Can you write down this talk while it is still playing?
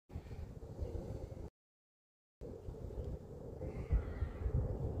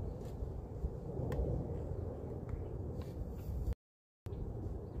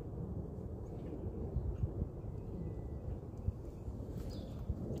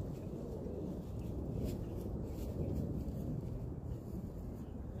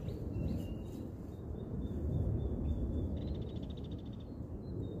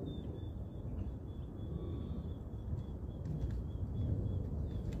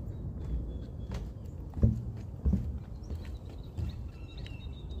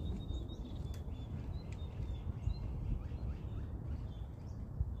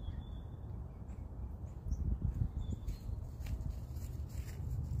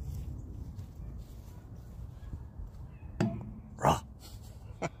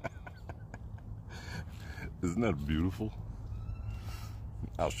Isn't that beautiful?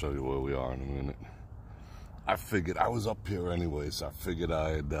 I'll show you where we are in a minute. I figured, I was up here anyways, I figured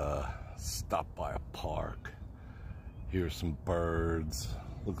I'd stop by a park, hear some birds,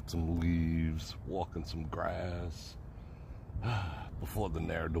 look at some leaves, walk in some grass, before the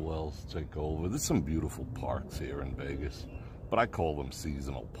ne'er-do-wells take over. There's some beautiful parks here in Vegas, but I call them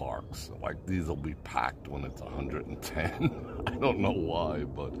seasonal parks. Like, these will be packed when it's 110. I don't know why,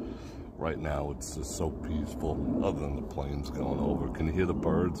 but right now it's just so peaceful, other than the planes going over. Can you hear the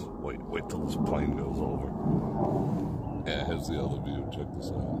birds? Wait till this plane goes over. Yeah, here's the other view. Check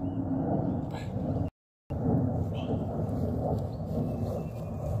this out.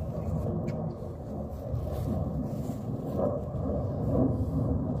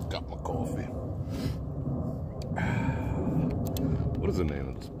 Got my coffee. What is the name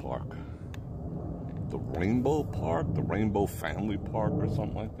of this park? The Rainbow Park? The Rainbow Family Park or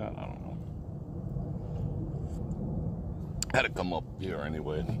something like that? I don't know. Had to come up here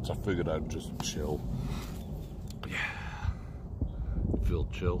anyway, so I figured I'd just chill. Yeah. You feel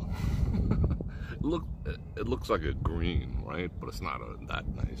chill? It looks like a green, right? But it's not that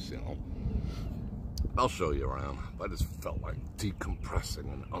nice, you know. I'll show you around. I just felt like decompressing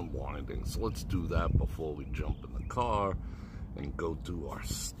and unwinding. So let's do that before we jump in the car and go do our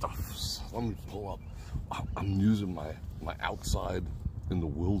stuffs. Let me pull up. I'm using my outside in the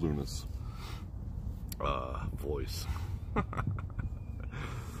wilderness voice. All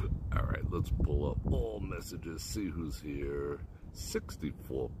right, let's pull up all messages, see who's here.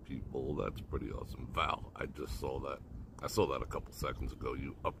 64 people. That's pretty awesome. Val, I just saw that. I saw that a couple seconds ago.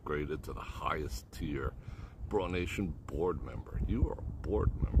 You upgraded to the highest tier. Bror Nation board member. You are a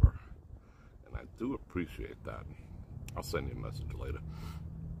board member. And I do appreciate that. I'll send you a message later.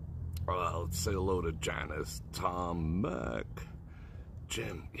 Let's say hello to Janice, Tom, Mac,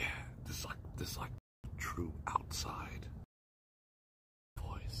 Jim. Yeah, this like true outside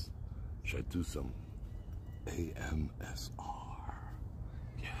voice. Should I do some AMSR?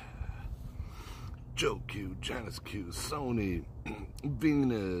 Yeah. Joe Q, Janice Q, Sony,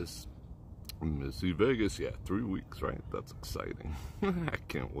 Venus, Missy Vegas. Yeah, 3 weeks, right? That's exciting. I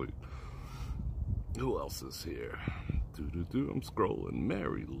can't wait. Who else is here? I'm scrolling.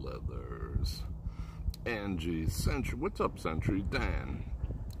 Mary Leathers, Angie, Century. What's up, Century? Dan,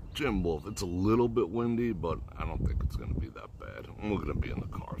 Jim Wolf. It's a little bit windy, but I don't think it's going to be that bad. We're going to be in the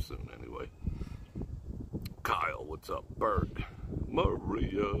car soon anyway. Kyle, what's up? Bert,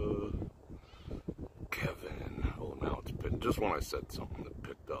 Maria, Kevin. Oh, now it's been just when I said something that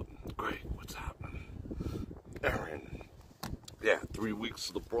picked up. Great, what's happening? Aaron. Yeah, 3 weeks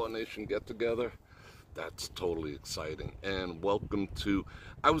of the Bror Nation get together. That's totally exciting. And welcome to,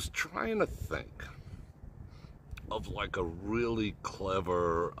 I was trying to think of like a really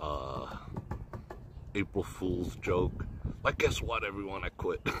clever April Fool's joke. Like, guess what, everyone, I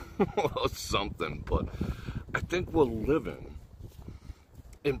quit. Or something. But I think we're living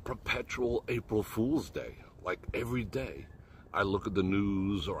in perpetual April Fool's Day. Like, every day I look at the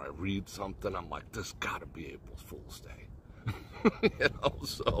news or I read something, I'm like, this gotta be April Fool's Day. You know,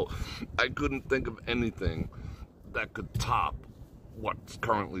 so I couldn't think of anything that could top what's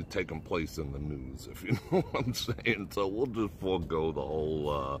currently taking place in the news, if you know what I'm saying. So we'll just forego the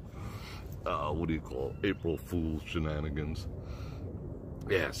whole, what do you call it? April Fool's shenanigans.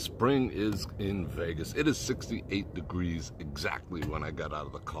 Yeah, spring is in Vegas. It is 68 degrees exactly when I got out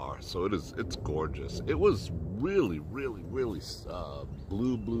of the car. So it's gorgeous. It was really blue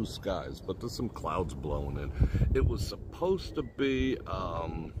skies, but there's some clouds blowing in. It was supposed to be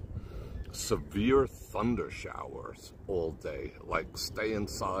severe thunder showers all day. Like, stay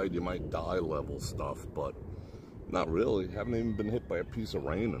inside, you might die level stuff, but not really. Haven't even been hit by a piece of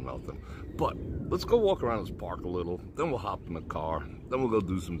rain or nothing. But let's go walk around this park a little. Then we'll hop in the car. Then we'll go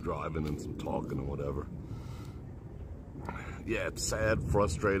do some driving and some talking and whatever. Yeah, it's sad,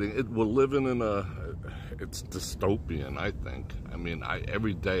 frustrating. We're living in it's dystopian, I think. I mean,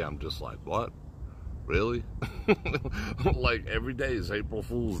 every day I'm just like, what? Really? Like, every day is April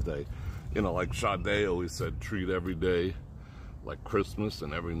Fool's Day. You know, like Sade always said, treat every day like Christmas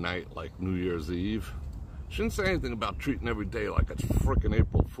and every night like New Year's Eve. She didn't say anything about treating every day like it's frickin'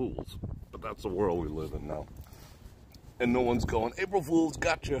 April Fool's, but that's the world we live in now. And no one's going, April Fool's,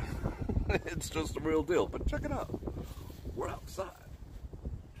 gotcha. It's just the real deal. But check it out. We're outside.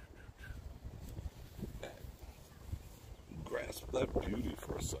 Grasp that beauty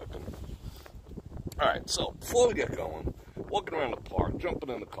for a second. Alright, so before we get going, walking around the park, jumping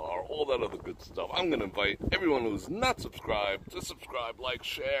in the car, all that other good stuff, I'm going to invite everyone who's not subscribed to subscribe, like,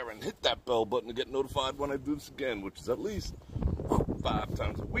 share, and hit that bell button to get notified when I do this again, which is at least 5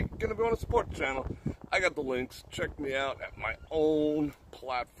 times a week. And if you want to support the channel, I got the links. Check me out at my own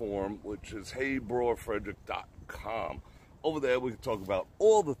platform, which is heybrorfredrik.com. Over there, we can talk about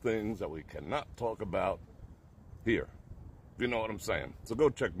all the things that we cannot talk about here. If you know what I'm saying. So go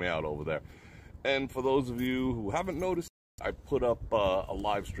check me out over there. And for those of you who haven't noticed, I put up a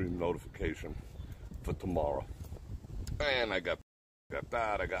live stream notification for tomorrow. And I got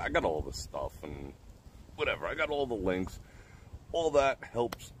that. I got all the stuff and whatever. I got all the links. All that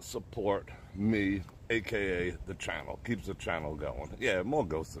helps support me, aka the channel. Keeps the channel going. Yeah, more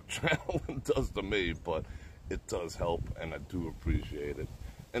goes to the channel than it does to me, but it does help, and I do appreciate it.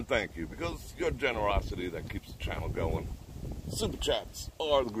 And thank you, because your generosity that keeps the channel going. Super chats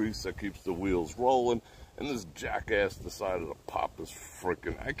are the grease that keeps the wheels rolling. And this jackass decided to pop his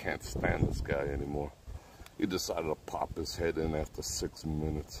frickin'... I can't stand this guy anymore. He decided to pop his head in after 6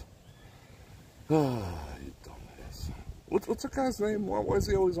 minutes. Ah, you dumbass. What's the guy's name? Why is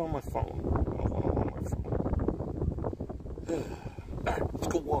he always on my phone? On my phone. Alright, let's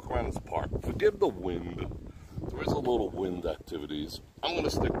go walk around this park. Forgive the wind. There is a little wind activities. I'm going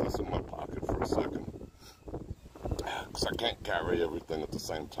to stick this in my pocket for a second. Because I can't carry everything at the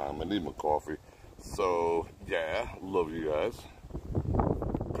same time. I need my coffee. So, yeah, love you guys.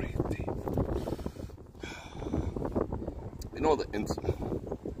 Breathe deep. You know, the instant...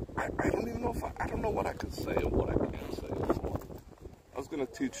 I don't even know if I don't know what I can say and what I can't say anymore. I was going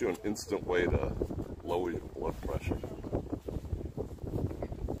to teach you an instant way to lower your blood pressure.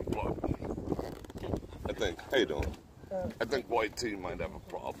 But I think, how you doing? I think white tea might have a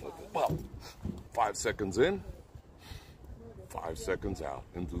problem with it. Well, 5 seconds in, 5 seconds out.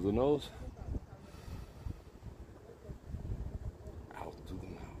 In through the nose, out through the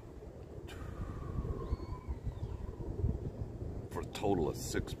mouth. For a total of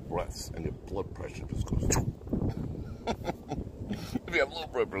 6 breaths, and your blood pressure just goes. If you have low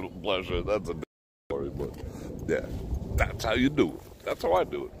blood pressure, that's a different story, but yeah, that's how you do it. That's how I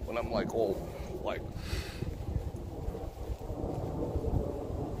do it. When I'm like all, like,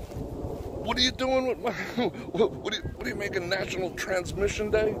 what are you doing with my, what are you making National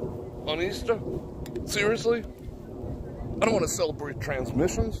Transmission Day on Easter? Seriously? I don't want to celebrate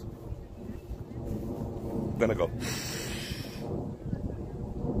transmissions. Then I go.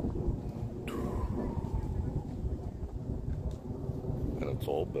 And it's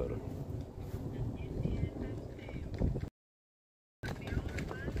all better.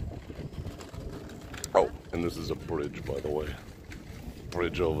 Oh, and this is a bridge, by the way.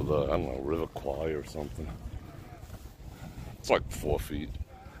 Bridge over the, I don't know, River Kwai or something. It's like 4 feet.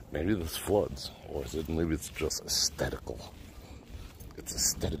 Maybe there's floods, or is it? Maybe it's just aesthetical. It's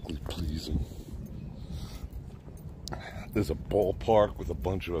aesthetically pleasing. There's a ballpark with a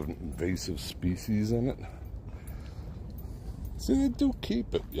bunch of invasive species in it. See, they do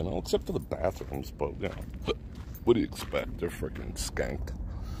keep it, you know, except for the bathrooms, but, you know, what do you expect? They're freaking skanked.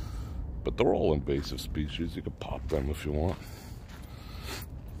 But they're all invasive species. You can pop them if you want.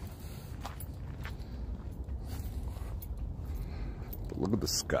 But look at the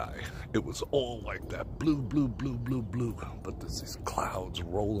sky. It was all like that. Blue, blue, blue, blue, blue. But there's these clouds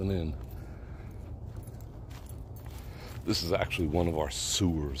rolling in. This is actually one of our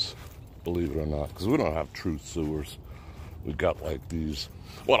sewers, believe it or not. Because we don't have true sewers. We got like these,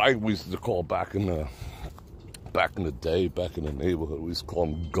 what we used to call back in the day, back in the neighborhood, we used to call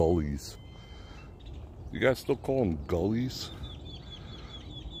them gullies. You guys still call them gullies?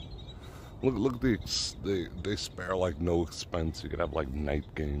 Look, they spare like no expense. You could have like night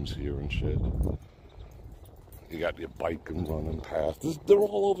games here and shit. You got your biking running past. They're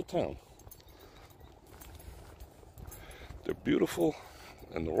all over town. They're beautiful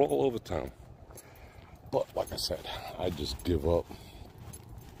and they're all over town. But like I said, I just give up.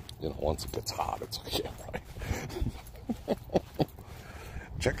 You know, once it gets hot, it's like, yeah, right.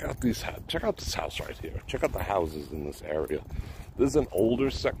 Check out this house right here. Check out the houses in this area. This is an older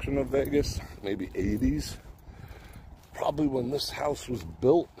section of Vegas, maybe 80s. Probably when this house was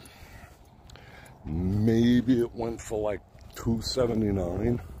built, maybe it went for like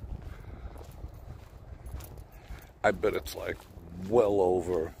 $279. I bet it's like well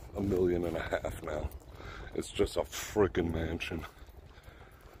over $1.5 million now. It's just a freaking mansion.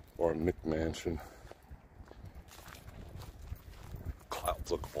 Or a McMansion.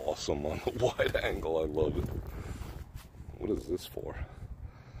 Clouds look awesome on the wide angle. I love it. What is this for?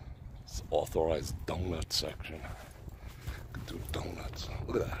 It's authorized donut section. Could do donuts.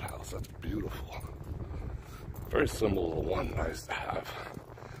 Look at that house. That's beautiful. Very similar to one I used to have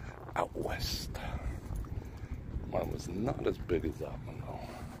out west. Mine was not as big as that one though.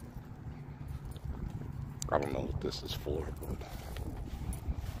 I don't know what this is for, but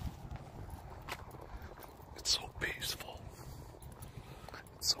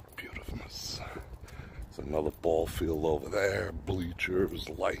another ball field over there, bleachers,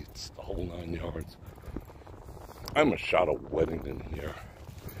 lights, the whole 9 yards. I almost shot a wedding in here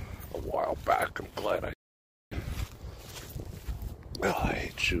a while back. I'm glad I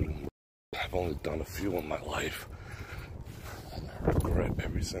hate shooting. I've only done a few in my life, and I regret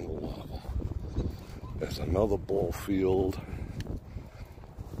every single one of them. There's another ball field.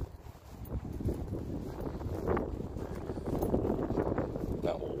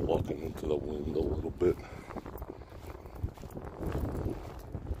 Now we're walking into the wind a little bit.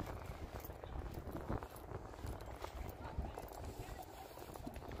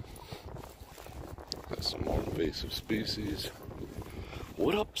 There's some more invasive species.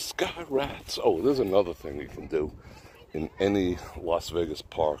 What up, sky rats? Oh, there's another thing you can do in any Las Vegas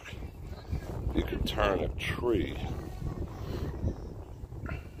park. You can turn a tree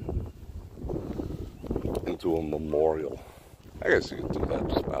into a memorial. I guess you can do that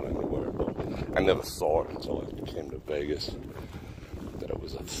just about anywhere, but I never saw it until I came to Vegas, that it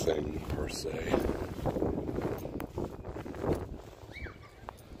was a thing per se.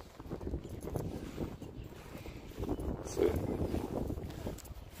 See?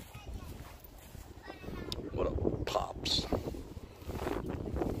 What up, Pops?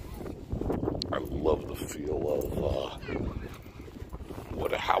 I love the feel of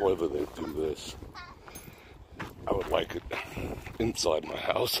however they do this. I would like it inside my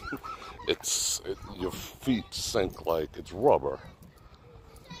house. Your feet sink like it's rubber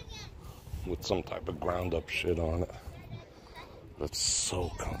with some type of ground up shit on it. That's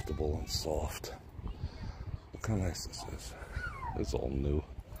so comfortable and soft. Look how nice this is. It's all new.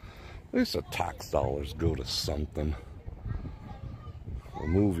 At least the tax dollars go to something.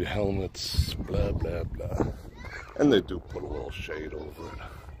 Remove your helmets, blah, blah, blah. And they do put a little shade over it.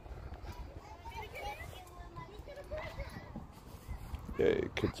 Yay,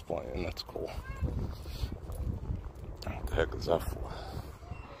 kids playing, that's cool. What the heck is that for?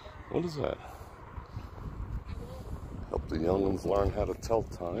 What is that? Help the youngins learn how to tell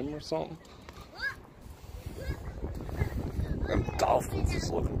time or something? And dolphins is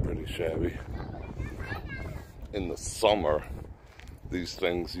looking pretty shabby. In the summer, these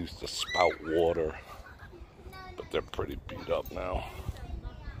things used to spout water, but they're pretty beat up now.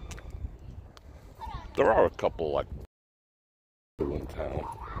 There are a couple like in town.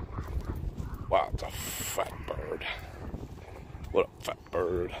 Wow, it's a fat bird. What a fat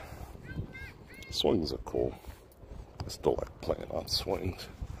bird. Swings are cool. I still like playing on swings.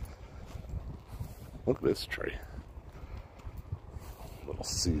 Look at this tree. Little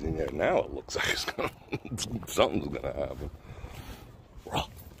seating there. Now it looks like it's gonna something's gonna happen.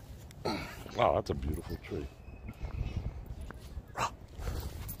 Wow, that's a beautiful tree.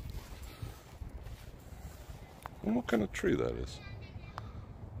 And what kind of tree that is?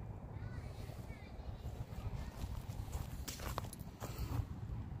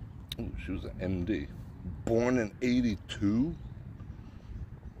 Ooh, she was an MD. Born in '82?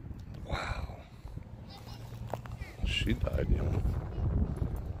 Wow. She died young.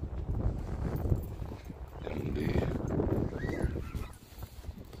 MD.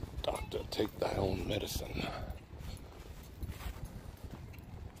 Doctor, take thy own medicine.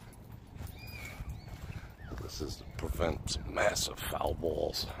 This is to prevent some massive foul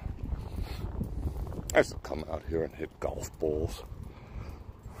balls. I used to come out here and hit golf balls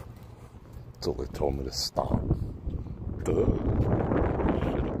until they told me to stop. Duh.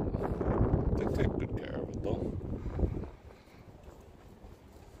 They take good care of it though.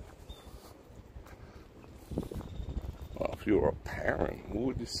 Well, if you were a parent, what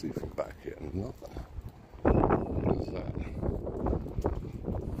would you see from back here? Nothing. What is that?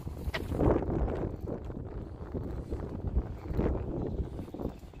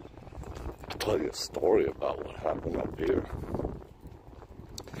 I'll tell you a story about what happened up here.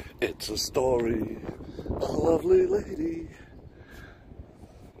 It's a story, a lovely lady.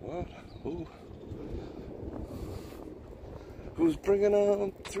 What? Who's bringing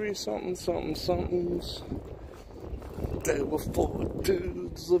up 3 somethings? There were 4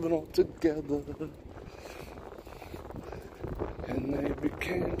 dudes living all together, and they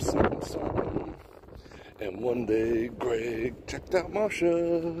became something. And one day Greg checked out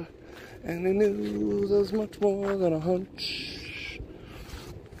Marsha, and he knew there was much more than a hunch.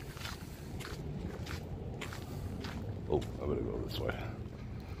 Oh, I better go this way.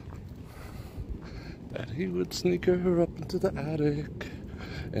 That he would sneak her up into the attic,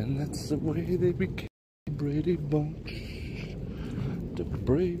 and that's the way they became the Brady Bunch. The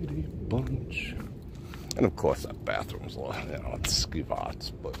Brady Bunch. And of course that bathroom's, it's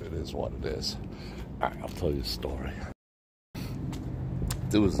skivats, but it is what it is. Alright, I'll tell you a story.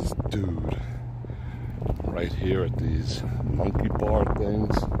 There was this dude, right here at these monkey bar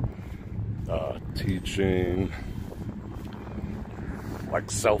things, teaching like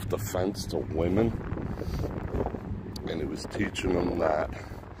self-defense to women. And he was teaching them that,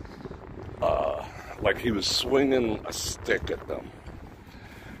 like he was swinging a stick at them.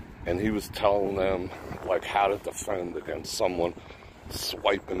 And he was telling them, like, how to defend against someone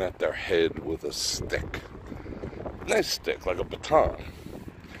swiping at their head with a stick. Nice stick, like a baton.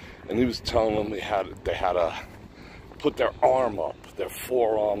 And he was telling them they had to put their arm up, their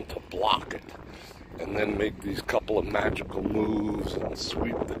forearm, to block it. And then make these couple of magical moves and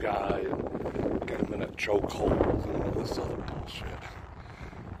sweep the guy and get him in a chokehold and all this other bullshit.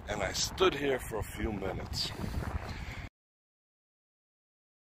 And I stood here for a few minutes.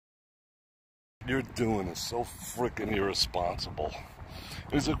 You're doing is so freaking irresponsible.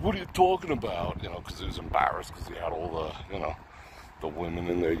 And he's like, what are you talking about? You know, because he was embarrassed because he had all the, you know, the women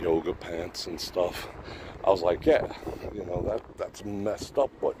in their yoga pants and stuff. I was like, yeah, you know, that's messed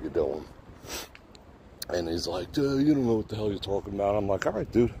up what you're doing. And he's like, you don't know what the hell you're talking about. I'm like, all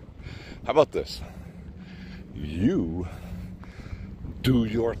right, dude, how about this? You do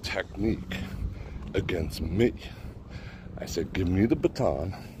your technique against me. I said, give me the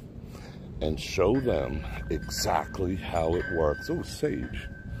baton and show them exactly how it works. Oh, sage.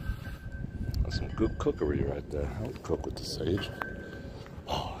 That's some good cookery right there. I would cook with the sage.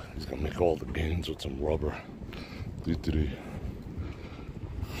 Oh, he's gonna make all the gains with some rubber.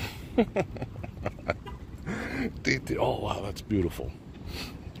 Oh, wow, that's beautiful.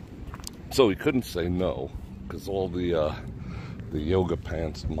 So he couldn't say no, because all the yoga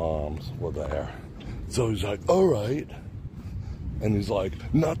pants moms were there. So he's like, all right. And he's like,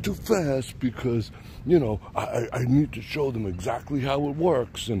 not too fast, because, you know, I need to show them exactly how it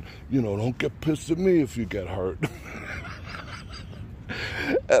works. And, you know, don't get pissed at me if you get hurt.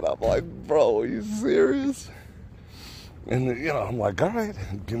 And I'm like, bro, are you serious? And, you know, I'm like, all right,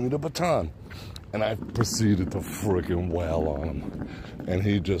 give me the baton. And I proceeded to freaking wail on him. And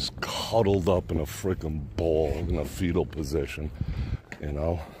he just cuddled up in a freaking ball in a fetal position, you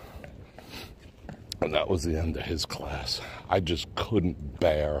know. And that was the end of his class. I just couldn't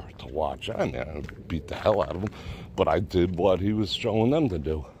bear to watch it. I mean, I beat the hell out of him. But I did what he was showing them to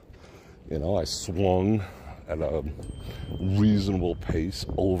do. You know, I swung at a reasonable pace,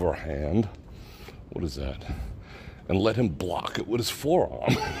 overhand. What is that? And let him block it with his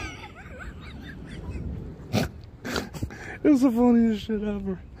forearm. It was the funniest shit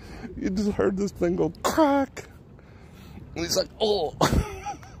ever. You just heard this thing go crack. And he's like, oh.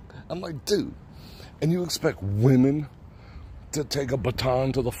 I'm like, dude. And you expect women to take a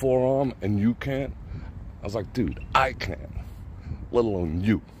baton to the forearm and you can't? I was like, dude, I can't. Let alone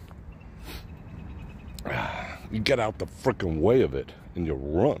you. You get out the freaking way of it and you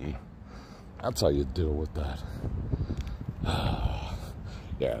run. That's how you deal with that.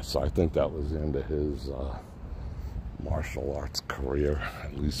 Yeah, so I think that was the end of his martial arts career,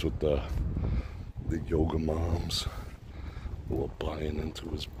 at least with the yoga moms who were buying into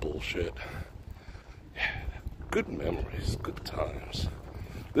his bullshit. Yeah, good memories, good times.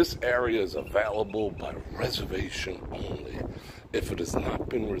 This area is available by reservation only. If it has not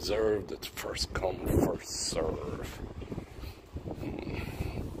been reserved, it's first come, first serve.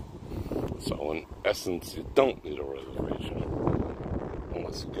 So in essence, you don't need a reservation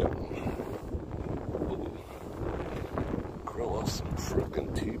unless you get one. Ooh. Grill us some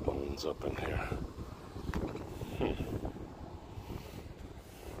frickin' T-bones up in here.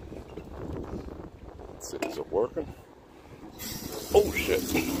 Let's see, is it working? Oh shit.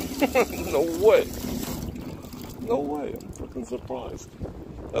 No way. No way. I'm freaking surprised.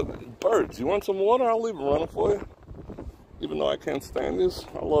 Birds, you want some water? I'll leave it running for you. Even though I can't stand this,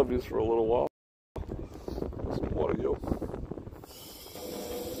 I love these for a little while. Some water, yo.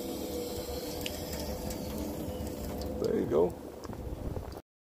 There you go.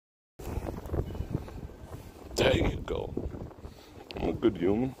 There you go. I'm a good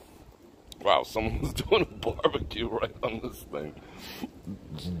human. Wow, someone's doing a barbecue right on this thing.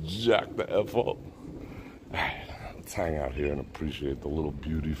 Jack the F up. Alright, let's hang out here and appreciate the little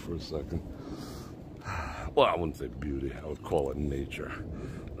beauty for a second. Well, I wouldn't say beauty, I would call it nature.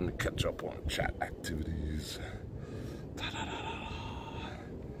 Let me catch up on chat activities.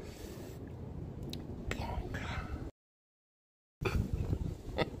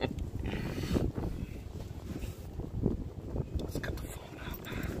 Let's get the phone out.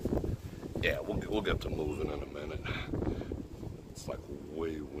 Yeah, we'll get to moving in a minute. It's like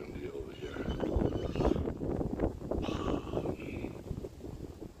way windy over here.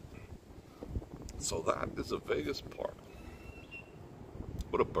 So that is a Vegas park.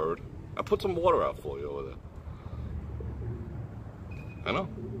 What a bird. I put some water out for you I know.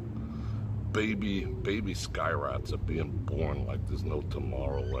 Baby sky rats are being born like there's no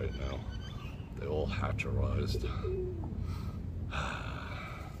tomorrow right now. They're all hatcherized.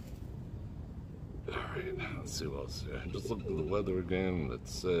 Alright, let's see what else here. Just look at the weather again. It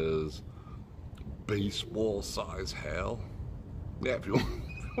says baseball size hail. Yeah, if you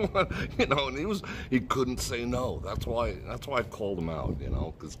want, you know, and he couldn't say no. That's why I called him out, you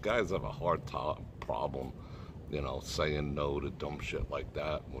know, because guys have a hard problem, you know, saying no to dumb shit like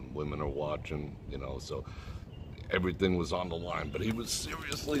that when women are watching, you know, so everything was on the line. But he was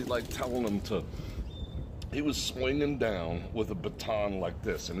seriously like telling them to, he was swinging down with a baton like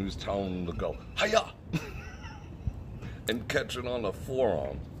this, and he was telling them to go, hiya, and catch it on the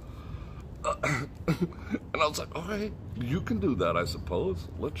forearm. And I was like, okay, you can do that, I suppose.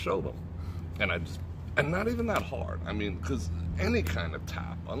 Let's show them. And not even that hard. I mean, because any kind of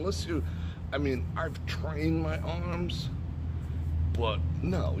tap, unless you, I mean, I've trained my arms, but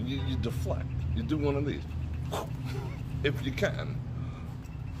no, you deflect. You do one of these, if you can.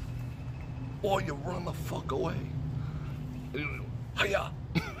 Or you run the fuck away. Hiya!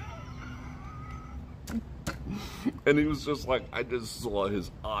 And he was just like, I just saw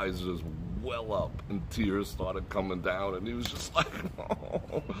his eyes just well up and tears started coming down, and he was just like,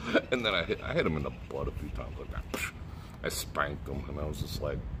 oh. And then I hit him in the butt a few times like that. I spanked him, and I was just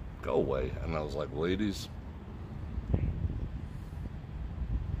like, go away. And I was like, ladies,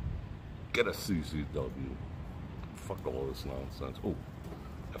 get a CCW. Fuck all this nonsense. Oh,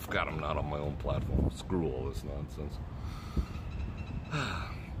 I forgot I'm not on my own platform. Screw all this nonsense.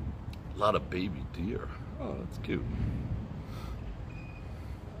 A lot of baby deer. Oh, that's cute.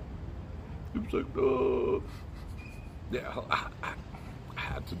 He was like, oh. Yeah, I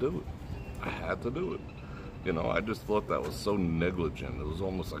had to do it. I had to do it. You know, I just thought that was so negligent. It was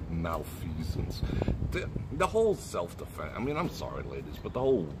almost like malfeasance. The whole self-defense, I mean, I'm sorry, ladies, but the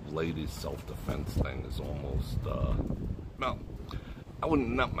whole ladies' self-defense thing is almost, no, I wouldn't,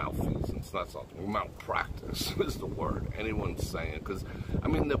 not malfeasance, that's not, malpractice is the word anyone's saying, because, I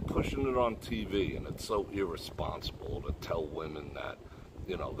mean, they're pushing it on TV, and it's so irresponsible to tell women that,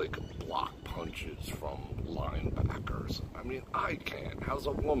 you know, they can block punches from linebackers. I mean, I can't. How's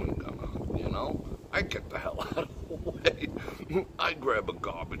a woman gonna, you know? I get the hell out of the way. I grab a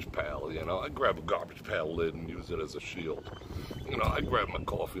garbage pail, you know? I grab a garbage pail lid and use it as a shield. You know, I grab my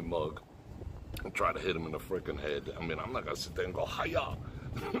coffee mug and try to hit him in the freaking head. I mean, I'm not gonna sit there and go, hiya,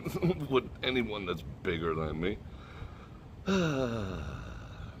 with anyone that's bigger than me.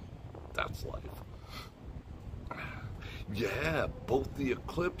 That's life. Yeah, both the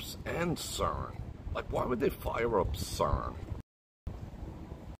Eclipse and CERN. Like, why would they fire up CERN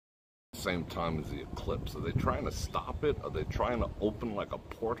same time as the Eclipse? Are they trying to stop it? Are they trying to open like a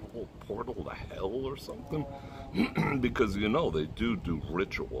portal to hell or something? Because, you know, they do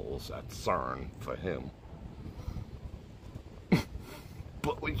rituals at CERN for him.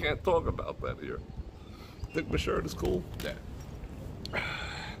 But we can't talk about that here. Think my shirt is cool? Yeah.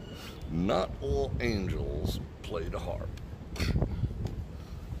 Not all angels play the harp.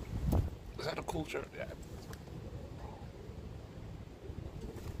 Is that a cool shirt? Yeah.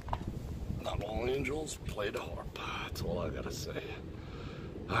 Not all angels play the harp. That's all I gotta say.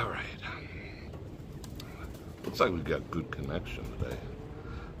 Alright. Looks like we got good connection today.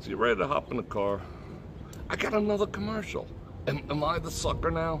 So you ready to hop in the car? I got another commercial. Am I the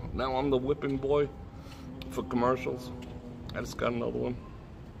sucker now? Now I'm the whipping boy for commercials? I just got another one.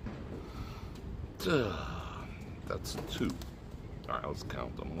 That's 2. Alright, let's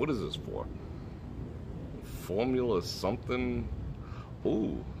count them. What is this for? Formula something.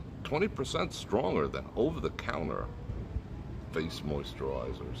 Ooh, 20% stronger than over-the-counter face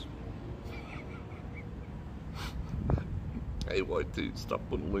moisturizers. Hey, YT, stop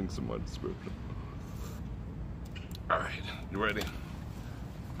putting links in my description. Alright, you ready?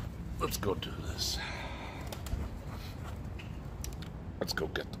 Let's go do this. Let's go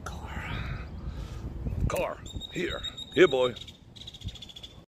get the car. Car, here. Here, boy.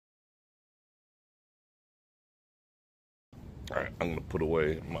 Alright, I'm gonna put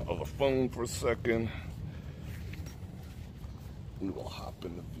away my other phone for a second. We will hop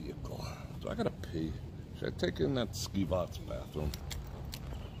in the vehicle. So I gotta pee. Should I take in that Skivat's bathroom?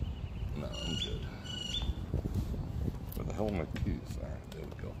 No, I'm good. Where the hell are my keys? Alright, there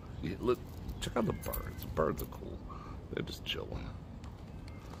we go. Yeah, look, check out the birds. The birds are cool. They're just chilling.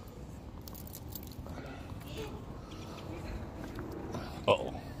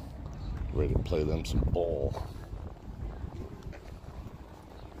 Uh-oh. Ready to play them some ball.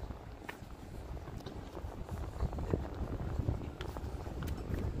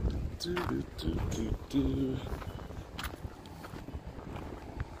 Do, do, do, do, do.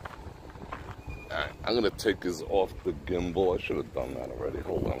 I'm gonna take this off the gimbal. I should have done that already.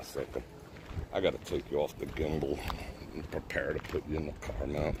 Hold on a second. I gotta take you off the gimbal and prepare to put you in the car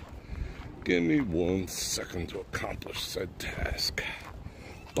mount. Give me 1 second to accomplish said task.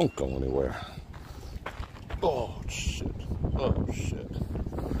 Don't go anywhere. Oh shit. Oh shit.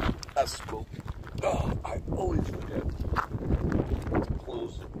 That's cool. Oh, I always forget to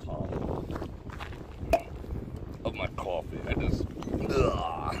close the top of my coffee. I just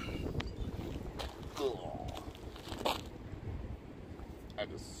I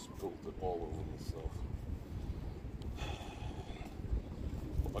just spilled it all over myself.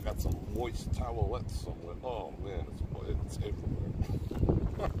 I got some moist towelettes somewhere. Oh man, it's everywhere.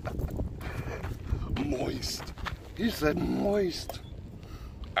 Moist. You said moist.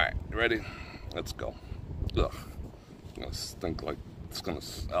 Alright, you ready? Let's go. Ugh. It's gonna stink like it's gonna.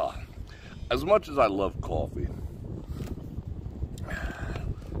 As much as I love coffee,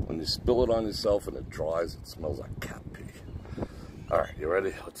 when you spill it on yourself and it dries, it smells like cat pee. Alright, you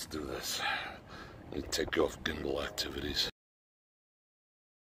ready? Let's do this. Let me take you off gimbal activities.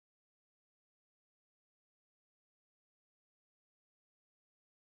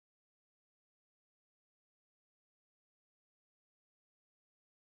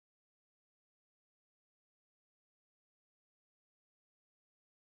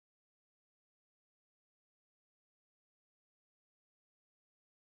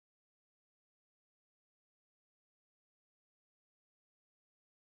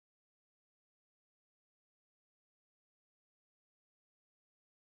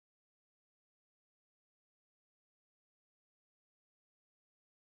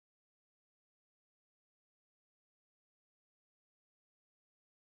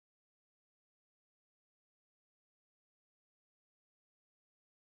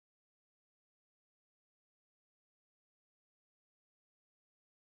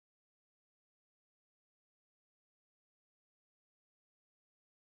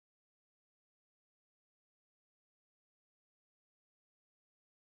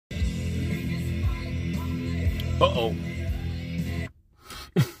 Uh-oh.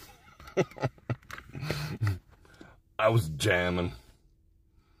 I was jamming.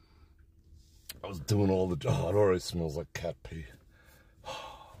 I was doing all the job. Oh, it already smells like cat pee.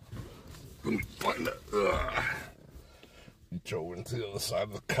 Let me find it. You throw it into the other side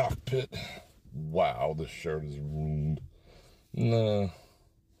of the cockpit. Wow, this shirt is ruined. Nah.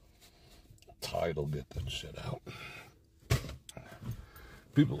 Tide will get that shit out.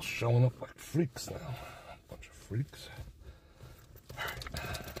 People showing up like freaks now. Bunch of freaks. Alright.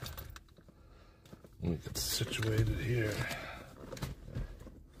 Let me get situated here.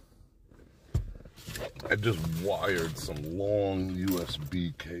 I just wired some long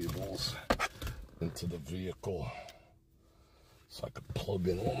USB cables into the vehicle so I could plug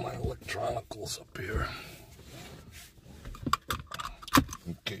in all my electronicals up here.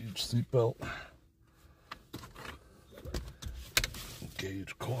 Engage seatbelt.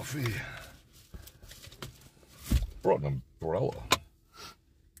 Engage coffee. Brought an umbrella,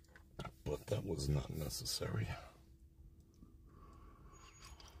 but that was not necessary.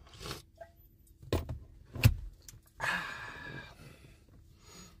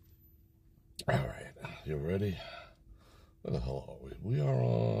 Alright, you ready? Where the hell are we? We are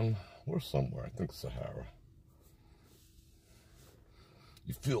on, we're somewhere, I think Sahara.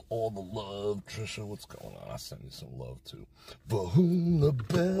 You feel all the love, Trisha? What's going on? I sent you some love too. For whom the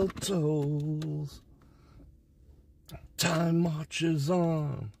bell tolls, time marches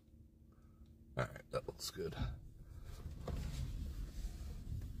on. Alright, that looks good.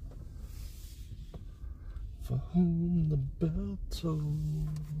 For whom the bell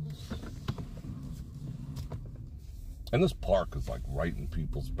tolls. And this park is like right in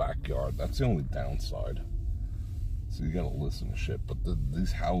people's backyard. That's the only downside. So you gotta listen to shit. But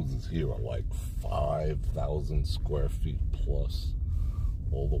these houses here are like 5,000 square feet plus.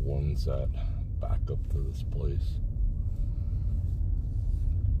 All the ones that back up to this place.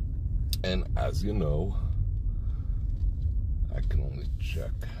 And as you know, I can only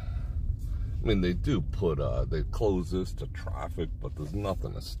check. I mean, they do put, they close this to traffic, but there's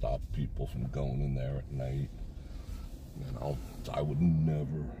nothing to stop people from going in there at night. You know, I would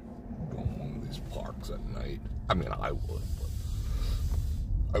never go in one of these parks at night. I mean, I would, but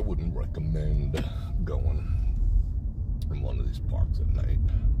I wouldn't recommend going in one of these parks at night.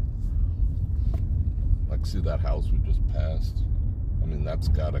 Like, see that house we just passed? I mean, that's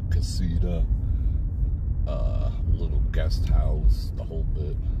got a casita, little guest house, the whole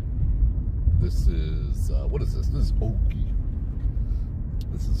bit. This is, what is this? This is Oki.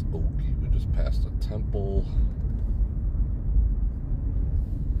 This is Oki. We just passed a temple.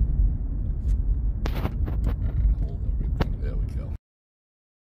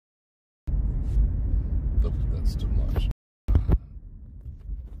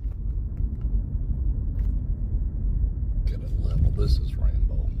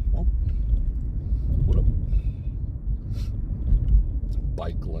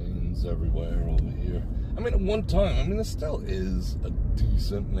 houses everywhere over here. I mean, at one time, I mean, it still is a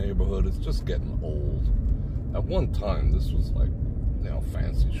decent neighborhood. It's just getting old. At one time, this was like, you know,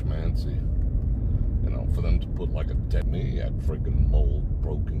 fancy schmancy. You know, for them to put like a dead me at freaking mold,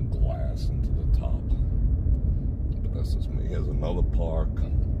 broken glass into the top. But this is me. Here's another park.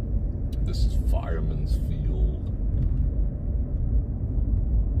 This is Fireman's Field.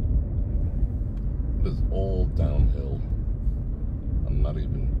 It is all downhill. I'm not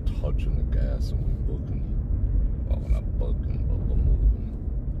even touching the gas and we're booking. Well, we're not booking, but we're moving.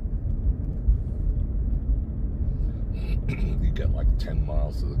 You get like 10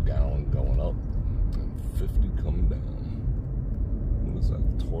 miles to the gallon going up and 50 coming down. What is that?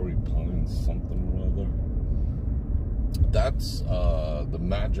 Torrey Pines something or other? That's the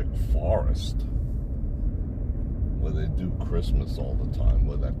Magic Forest, where they do Christmas all the time,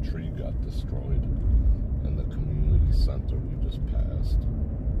 where that tree got destroyed, and the community center we just passed.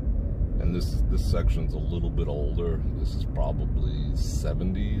 And this section's a little bit older. This is probably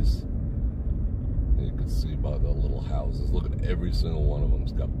 70s. And you can see by the little houses. Look at every single one of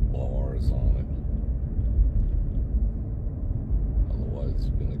them's got bars on it. Otherwise,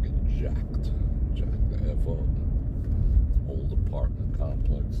 you're gonna get jacked the F up. Old apartment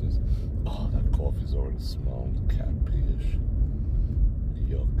complexes. Oh, that coffee's already smelling cat pee-ish.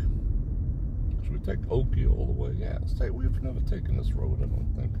 Yuck. Should we take Okie all the way? Yeah, we've never taken this road, I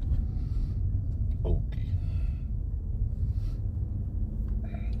don't think. Okie.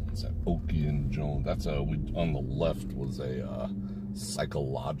 It's at Okie and Jones. That's on the left was a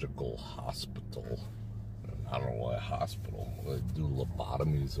psychological hospital. I don't know why a hospital. They do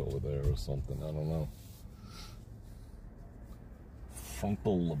lobotomies over there or something. I don't know.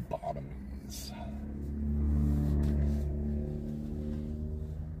 Frontal lobotomies.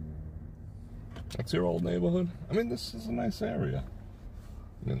 That's your old neighborhood? I mean, this is a nice area.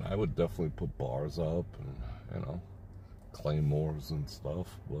 I mean, I would definitely put bars up and, you know, claymores and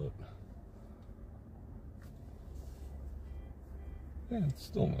stuff, but yeah, it's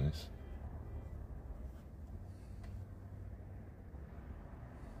still nice.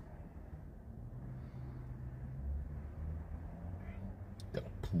 Got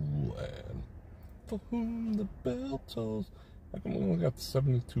a pool ad. For whom the bell tolls. How come we only got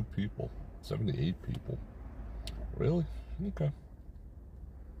 72 people? 78 people. Really? Okay.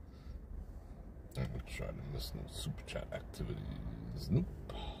 I'm gonna try to miss no super chat activities. Nope.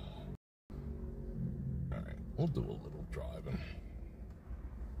 Alright, we'll do a little driving.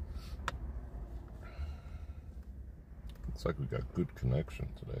 Looks like we got good connection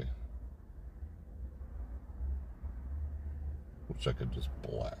today. Wish I could just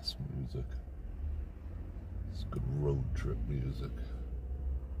blast music. It's good road trip music.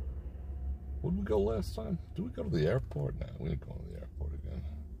 Where did we go last time? Did we go to the airport? Nah, we ain't going to the airport again.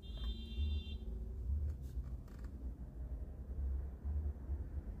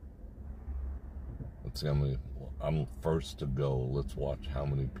 Let's see how many. I'm first to go. Let's watch how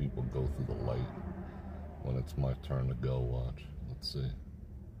many people go through the light when it's my turn to go. Watch. Let's see.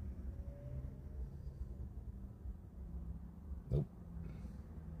 Nope.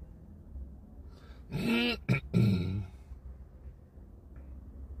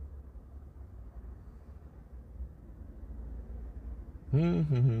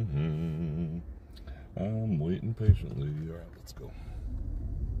 I'm waiting patiently. All right, let's go.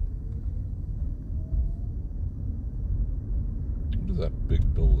 What is that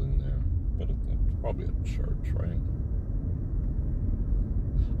big building there? But it's probably a church, right?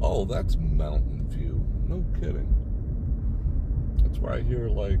 Oh, that's Mountain View. No kidding. That's where I hear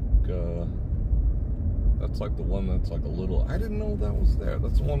like, that's like the one that's like a little, I didn't know that was there.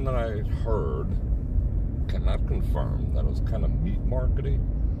 That's the one that I heard, cannot confirm, that it was kind of meat markety.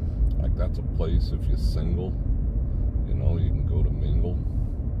 Like that's a place if you're single, you know, you can go to mingle.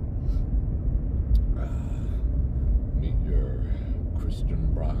 Meet your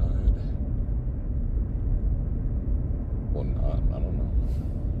Christian bride. Or not, I don't know.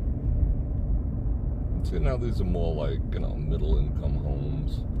 See, now these are more like, you know, middle income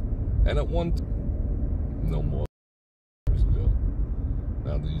homes. And at one time, no more years ago.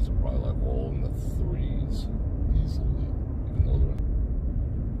 Now these are probably like all in the threes easily, even though they're.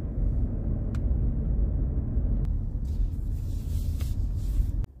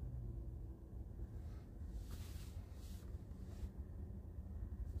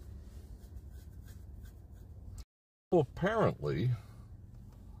 Well, apparently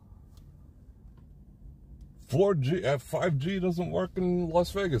 5G doesn't work in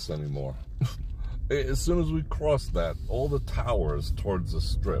Las Vegas anymore. As soon as we cross that, all the towers towards the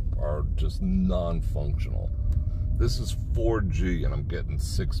strip are just non-functional. This is 4G and I'm getting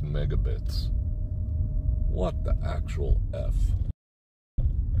 6 megabits. What the actual F?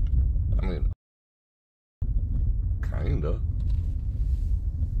 I mean, kinda.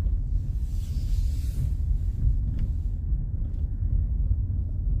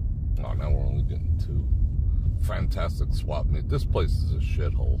 Oh, now we're only getting 2. Fantastic swap meet. This place is a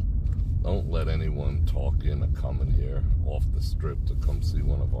shithole. Don't let anyone talk you into coming here off the strip to come see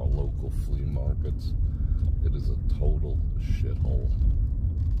one of our local flea markets. It is a total shithole.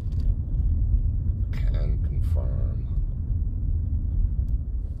 Can confirm.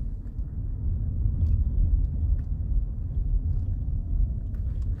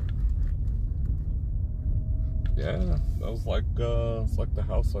 Yeah, that was like it's like the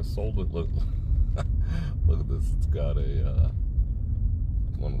house I sold it. Look, look at this. It's got a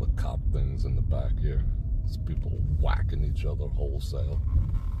one of the cop things in the back here. It's people whacking each other wholesale.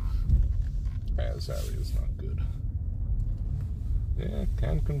 Yeah, this area is not good. Yeah,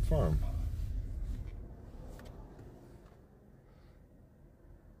 can confirm.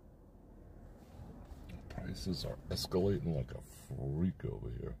 Prices are escalating like a freak over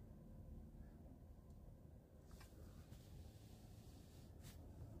here.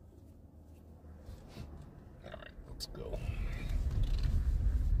 Alright, let's go.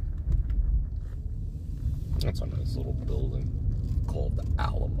 That's a nice little building called the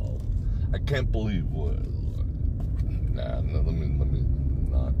Alamo. I can't believe what. Nah, no, let me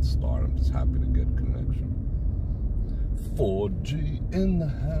not start. I'm just happy to get connection. 4G in the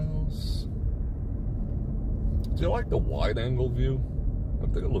house. Do you like the wide angle view? I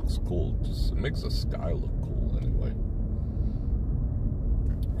think it looks cool. Just it makes the sky look cool anyway.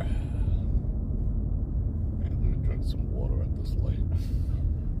 Man, let me drink some water at this light.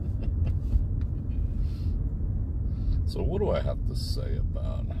 So what do I have to say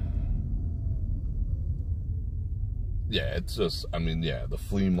about? Yeah, it's just, I mean, yeah, the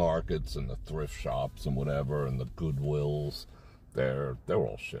flea markets and the thrift shops and whatever and the Goodwills, they're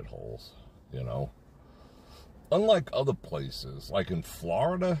all shitholes, you know? Unlike other places, like in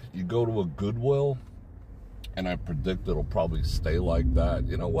Florida, you go to a Goodwill, and I predict it'll probably stay like that.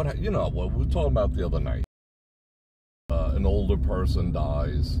 You know what we were talking about the other night. An older person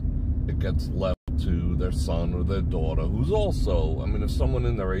dies, it gets left to their son or their daughter, who's also, I mean, if someone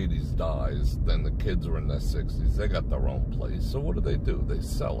in their 80s dies, then the kids are in their 60s, they got their own place. So what do? They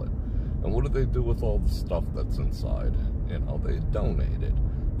sell it. And what do they do with all the stuff that's inside? You know, they donate it.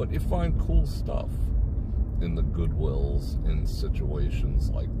 But you find cool stuff in the Goodwills in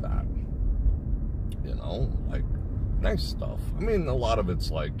situations like that. You know, like nice stuff. I mean, a lot of it's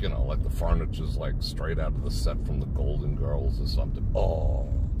like, you know, like the furniture's like straight out of the set from the Golden Girls or something.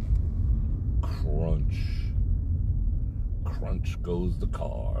 Oh, crunch. Crunch goes the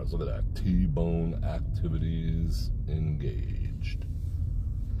cars. Look at that. T-bone activities engaged.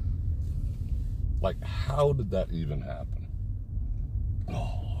 Like, how did that even happen?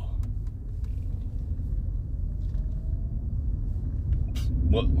 Oh.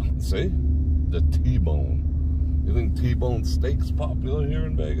 What? See? The T-bone. You think T-bone steak's popular here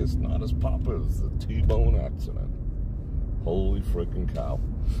in Vegas? Not as popular as the T-bone accident. Holy freaking cow.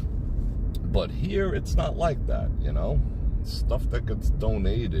 But here, it's not like that, you know? Stuff that gets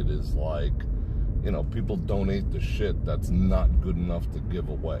donated is like, you know, people donate the shit that's not good enough to give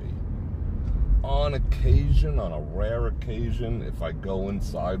away. On occasion, on a rare occasion, if I go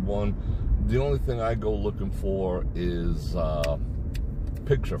inside one, the only thing I go looking for is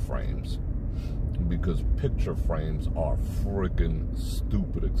picture frames, because picture frames are freaking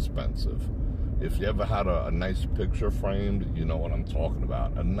stupid expensive. If you ever had a nice picture framed, you know what I'm talking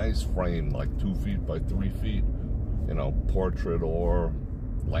about. A nice frame, like 2 feet by 3 feet, you know, portrait or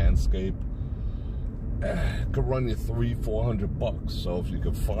landscape, it could run you $300-400. So if you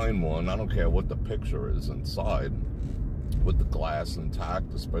could find one, I don't care what the picture is inside, with the glass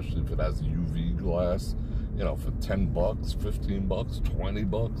intact, especially if it has UV glass, you know, for $10, $15, $20,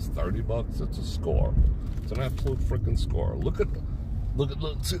 $30, it's a score. It's an absolute freaking score. Look at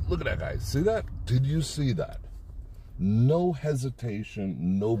that guy. See that? Did you see that? No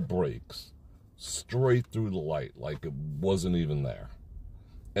hesitation, no brakes, straight through the light, like it wasn't even there.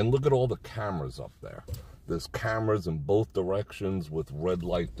 And look at all the cameras up there. There's cameras in both directions with red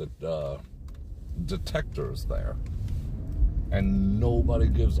light detectors there. And nobody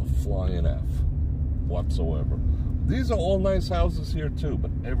gives a flying F whatsoever. These are all nice houses here too,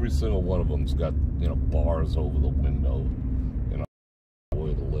 but every single one of them's got, you know, bars over the window, you know,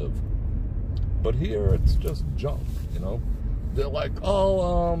 way to live. But here it's just junk, you know. They're like,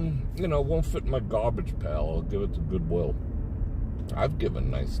 oh, you know, won't fit in my garbage pail, I'll give it to Goodwill. I've given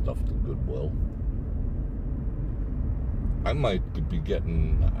nice stuff to Goodwill. I might get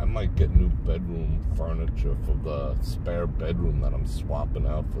new bedroom furniture for the spare bedroom that I'm swapping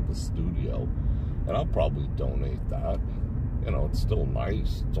out for the studio. And I'll probably donate that. You know, it's still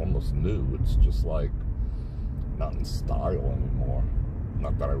nice. It's almost new. It's just like not in style anymore.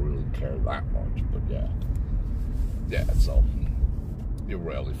 Not that I really care that much, but yeah. Yeah, so you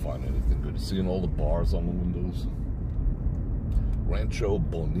rarely find anything good. Seeing all the bars on the windows. Rancho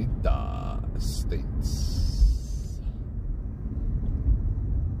Bonita Estates.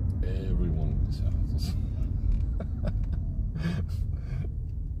 Every one of these houses.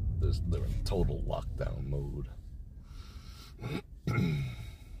 They're in total lockdown mode.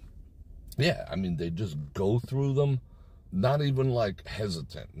 Yeah, I mean, they just go through them, not even like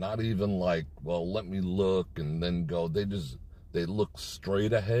hesitant, not even like, well, let me look and then go. They look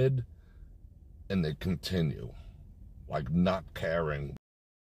straight ahead and they continue, like not caring.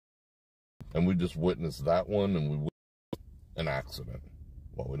 And we just witnessed that one, and we witnessed an accident.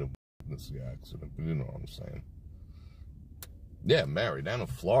 Well, we didn't witness the accident, but you know what I'm saying. Yeah, Mary, down in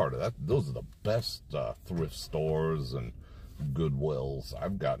Florida, those are the best thrift stores and Goodwills.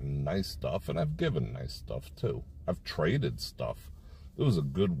 I've gotten nice stuff, and I've given nice stuff, too. I've traded stuff. There was a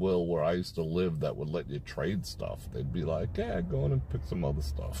Goodwill where I used to live that would let you trade stuff. They'd be like, yeah, go in and pick some other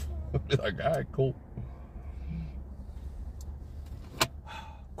stuff. I'd be like, all right, cool.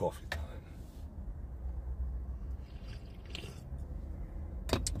 Coffee time.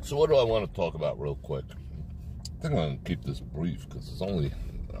 So what do I want to talk about real quick? I think I'm going to keep this brief because it's only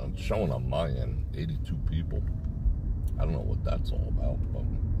showing on my end 82 people. I don't know what that's all about, but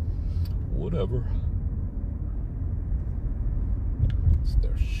whatever. It's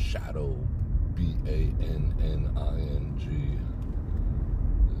their shadow, B-A-N-N-I-N-G.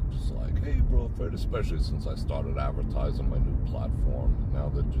 They're just like, hey, Bror Fredrik, especially since I started advertising my new platform. Now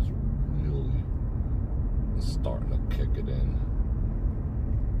they're just really starting to kick it in.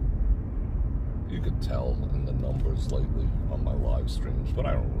 You could tell in the numbers lately on my live streams, but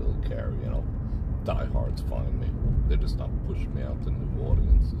I don't really care, you know. Diehards find me. They're just not pushing me out to new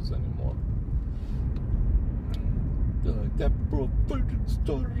audiences anymore. They're like, that Bror Fredrik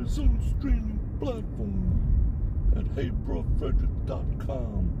started his own streaming platform at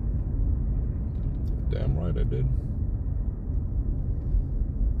heybrorfredrik.com. Damn right I did.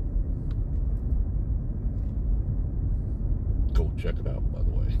 Go check it out, by the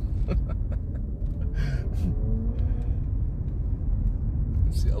way.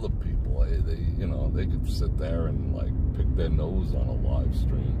 It's the other people, they you know, they could sit there and like pick their nose on a live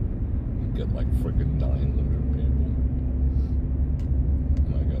stream and get like freaking 900 people,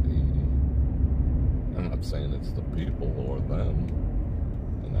 and I got 80. I'm not saying it's the people or them,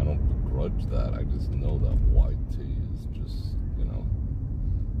 and I don't begrudge that. I just know that YT is just, you know,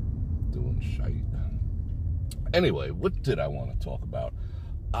 doing shite. Anyway, what did I want to talk about?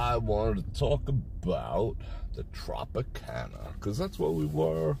 I wanted to talk about the Tropicana, because that's where we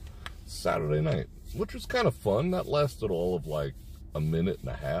were Saturday night, which was kind of fun. That lasted all of like a minute and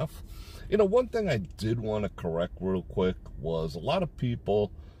a half. You know, one thing I did want to correct real quick was a lot of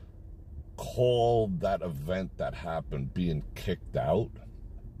people called that event that happened being kicked out.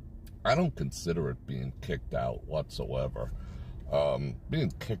 I don't consider it being kicked out whatsoever.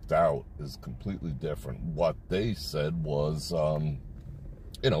 Being kicked out is completely different. What they said was,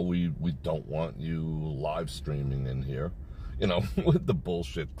 you know, we don't want you live streaming in here, you know, with the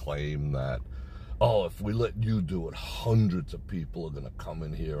bullshit claim that, oh, if we let you do it, hundreds of people are going to come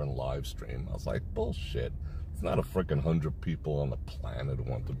in here and live stream. I was like, bullshit. It's not a freaking 100 people on the planet who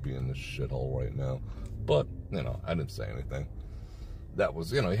want to be in this shithole right now. But, you know, I didn't say anything. That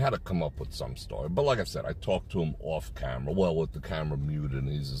was, you know, he had to come up with some story. But like I said, I talked to him off camera, well, with the camera muted, and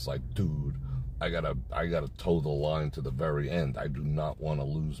he's just like, dude, I gotta toe the line to the very end. I do not want to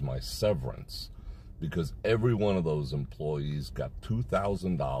lose my severance, because every one of those employees got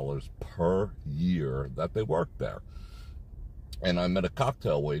 $2,000 per year that they worked there. And I met a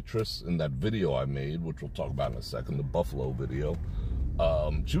cocktail waitress in that video I made, which we'll talk about in a second, the Buffalo video.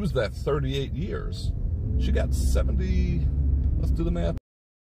 She was there 38 years. She got let's do the math,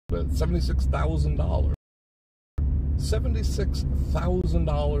 $76,000.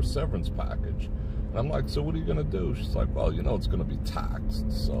 $76,000 severance package. And I'm like, so what are you going to do? She's like, well, you know, it's going to be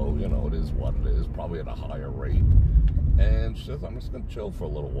taxed. So, you know, it is what it is, probably at a higher rate. And she says, I'm just going to chill for a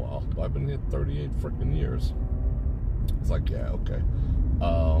little while. I've been here 38 freaking years. It's like, yeah, okay.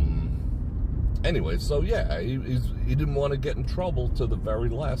 Anyway, so yeah, he didn't want to get in trouble till the very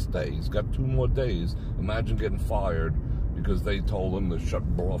last day. He's got 2 more days. Imagine getting fired because they told him to shut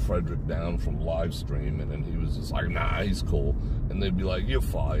Bror Fredrik down from live streaming, and he was just like, nah, he's cool. And they'd be like, you're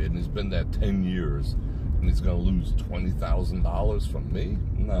fired, and he's been there 10 years. And he's going to lose $20,000 from me?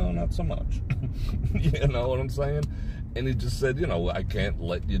 No, not so much. You know what I'm saying? And he just said, you know, I can't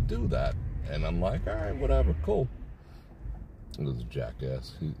let you do that. And I'm like, all right, whatever, cool. And this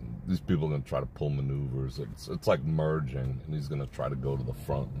jackass. These people are going to try to pull maneuvers. It's like merging, and he's going to try to go to the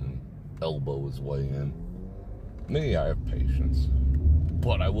front and elbow his way in. Me, I have patience.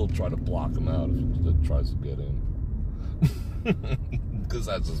 But I will try to block him out if he tries to get in. Because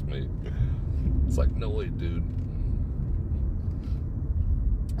that's just me. It's like, no way, dude.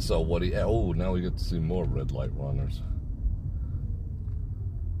 So what now we get to see more red light runners.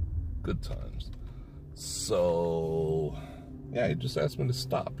 Good times. So, yeah, he just asked me to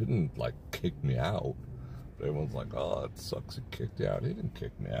stop. He didn't, like, kick me out. But everyone's like, oh, it sucks he kicked you out. He didn't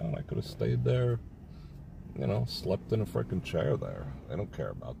kick me out. I could have stayed there, you know, slept in a freaking chair there. They don't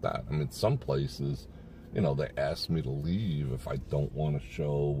care about that. I mean, some places, you know, they ask me to leave if I don't want to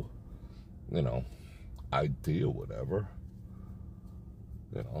show, you know, ID or whatever.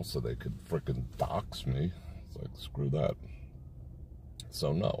 You know, so they could freaking dox me. It's like, screw that.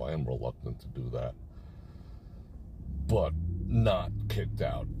 So, no, I am reluctant to do that. But not kicked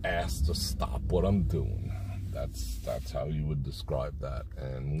out. Asked to stop what I'm doing. That's how you would describe that.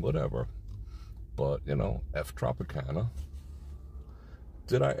 And whatever. But, you know, F Tropicana.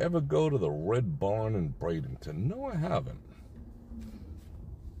 Did I ever go to the Red Barn in Bradenton? No, I haven't.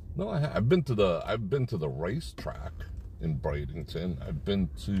 No, I've been to the racetrack in Bradenton. I've been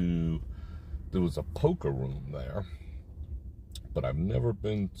to, there was a poker room there. But I've never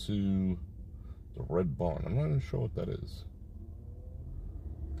been to the Red Barn. I'm not even sure what that is.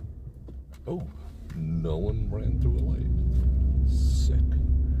 Oh, no one ran through a lane. Sick.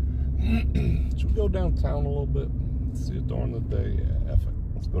 Should we go downtown a little bit? See it during the day? Yeah, F it.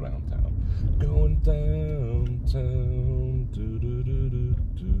 Let's go downtown. Going downtown.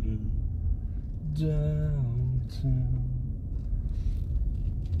 Do-do-do-do-do-do. Downtown.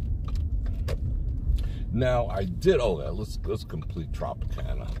 Now, I did, let's complete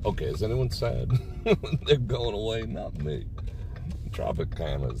Tropicana. Okay, is anyone sad? They're going away? Not me.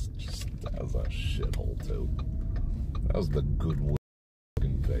 Tropicana is just, that was a shithole, too. That was the Goodwood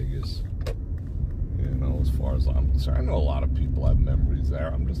in Vegas. You know, as far as I'm concerned. I know a lot of people have memories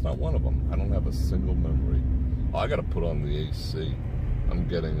there. I'm just not one of them. I don't have a single memory. Oh, I got to put on the AC. I'm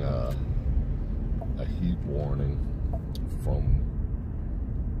getting a heat warning from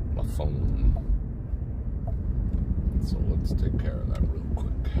my phone. So let's take care of that real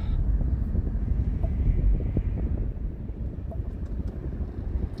quick.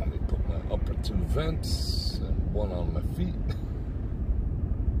 Let me put my upper two vents and one on my feet.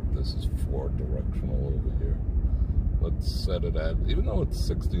 This is 4 directional over here. Let's set it at, even though it's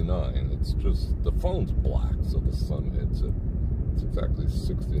 69, it's just, the phone's black, so the sun hits it. It's exactly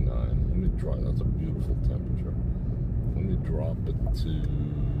 69. Let me try, that's a beautiful temperature. Let me drop it to,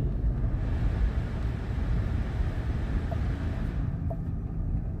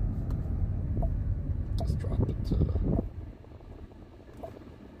 let's drop it to,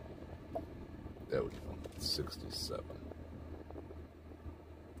 there we go, 67.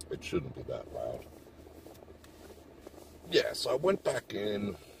 It shouldn't be that loud. Yeah, so I went back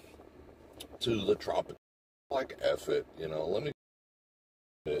in to the Tropic, like F it, you know, let me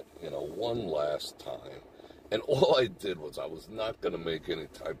it, you know, one last time. And all I did was I was not going to make any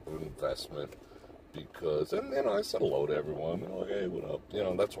type of investment because, and, you know, I said hello to everyone, you know, like, hey, what up? You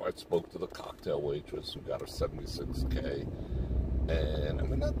know, that's why I spoke to the cocktail waitress who got her $76K. And, I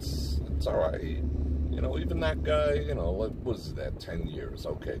mean, that's all right. You know, even that guy, you know, like, what is that, 10 years?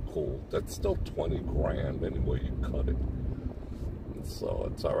 Okay, cool. That's still 20 grand anyway you cut it. And so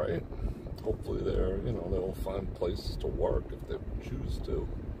it's all right. Hopefully you know, they'll find places to work if they choose to.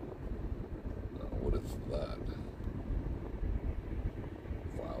 What is that?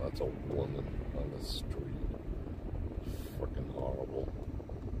 Wow, that's a woman on the street. Freaking horrible.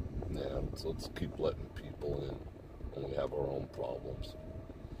 Yeah, so let's keep letting people in when we have our own problems.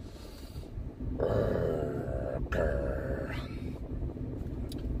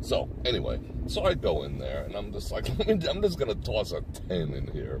 So, anyway, so I go in there, and I'm just like, I'm just going to toss a 10 in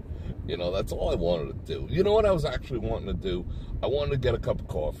here. You know, that's all I wanted to do. You know what I was actually wanting to do? I wanted to get a cup of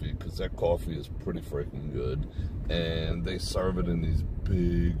coffee, because that coffee is pretty freaking good. And they serve it in these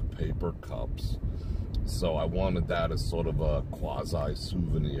big paper cups. So I wanted that as sort of a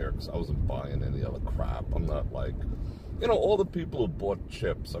quasi-souvenir, because I wasn't buying any other crap. I'm not like, you know, all the people who bought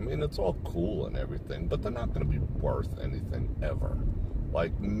chips, I mean, it's all cool and everything, but they're not going to be worth anything ever.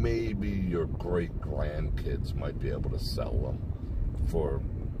 Like, maybe your great-grandkids might be able to sell them for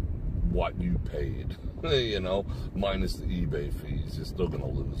what you paid, you know, minus the eBay fees. You're still going to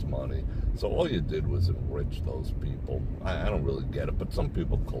lose money. So all you did was enrich those people. I don't really get it, but some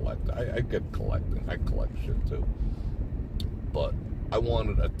people collect. I get collecting. I collect shit too. But I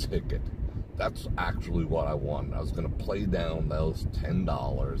wanted a ticket. That's actually what I wanted. I was going to play down those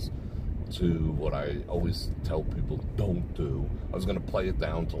 $10 to what I always tell people don't do. I was going to play it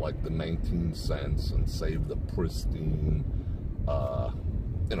down to like the 19 cents and save the pristine,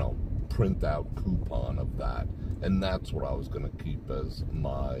 you know, print out coupon of that. And that's what I was going to keep as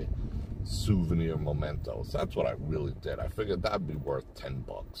my souvenir mementos. That's what I really did. I figured that'd be worth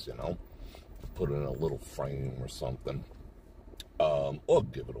 $10, you know, put it in a little frame or something, or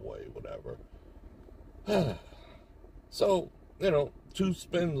give it away, whatever. So, you know, 2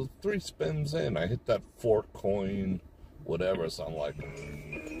 spins, 3 spins in, I hit that 4 coin, whatever, so I'm like,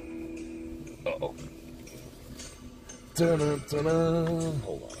 uh-oh. Ta-da-ta-da.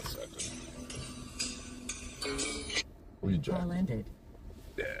 Hold on a second. Reject. Call ended.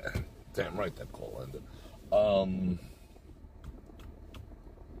 Yeah, damn right that call ended.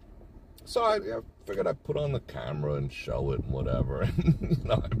 So I figured I'd put on the camera and show it and whatever. And, you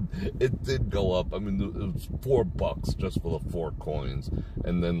know, it did go up. I mean, it was $4 just for the 4 coins.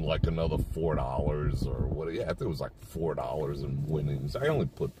 And then like another $4 or what. Yeah, I think it was like $4 in winnings. I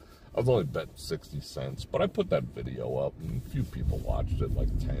was only bet 60 cents. But I put that video up and a few people watched it,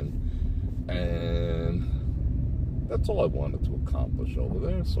 like 10. And that's all I wanted to accomplish over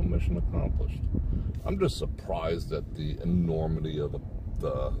there. So mission accomplished. I'm just surprised at the enormity of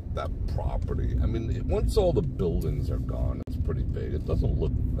that property. I mean, once all the buildings are gone, it's pretty big. It doesn't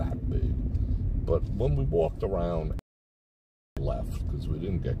look that big. But when we walked around, left, because we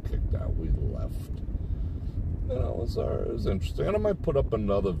didn't get kicked out, we left. You know, it was interesting. And I might put up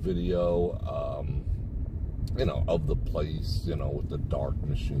another video, you know, of the place, you know, with the dark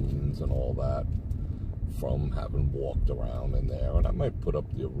machines and all that, from having walked around in there. And I might put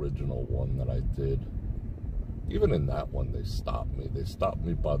up the original one that I did. Even in that one, they stopped me. They stopped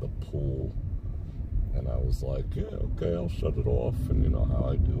me by the pool. And I was like, yeah, okay, I'll shut it off. And you know how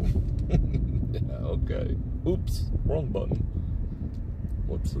I do. Yeah, okay. Oops, wrong button.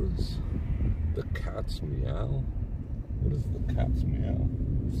 What's this? The cat's meow? What is the cat's meow?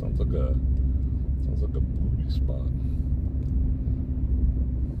 Sounds like a booby spot.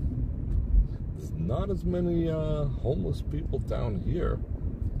 There's not as many homeless people down here.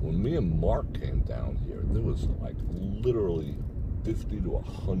 When me and Mark came down here, there was like literally 50 to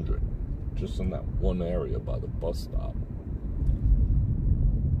 100 just in that one area by the bus stop.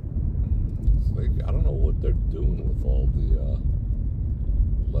 It's like, I don't know what they're doing with all the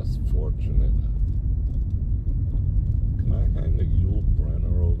less fortunate. Can I hang a Yule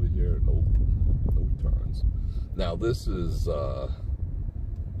Brenner over here? Nope. No turns. Now this is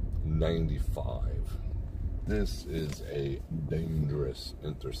 95. This is a dangerous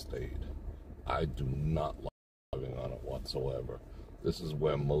interstate. I do not like driving on it whatsoever. This is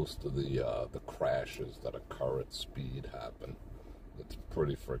where most of the crashes that occur at speed happen. It's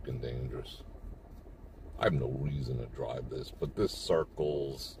pretty freaking dangerous. I have no reason to drive this, but this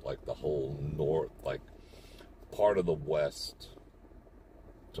circles like the whole north, like part of the west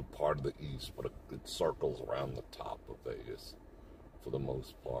to part of the east, but it circles around the top of Vegas for the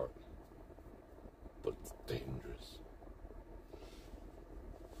most part. But it's dangerous.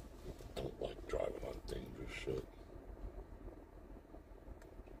 Don't like driving on dangerous shit.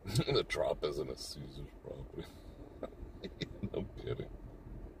 The drop isn't a Caesar's property. No kidding.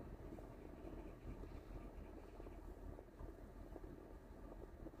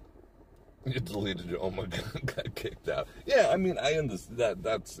 You deleted your, oh my God, got kicked out. Yeah, I mean, I understand that.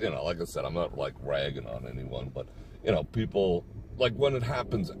 That's, you know, like I said, I'm not like ragging on anyone, but, you know, people, like when it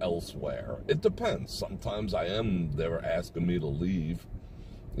happens elsewhere, it depends. Sometimes they're asking me to leave,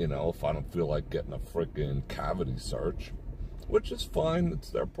 you know, if I don't feel like getting a freaking cavity search, which is fine. It's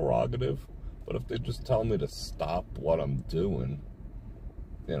their prerogative. But if they just tell me to stop what I'm doing,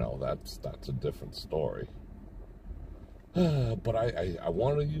 you know, that's a different story. But I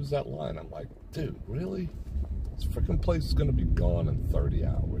want to use that line. I'm like, dude, really? This freaking place is going to be gone in 30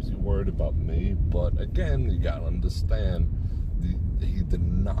 hours. You worried about me? But again, you got to understand, he did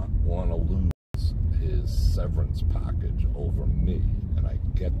not want to lose his severance package over me. And I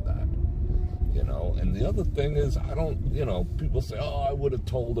get that, you know. And the other thing is, I don't, you know, people say, oh, I would have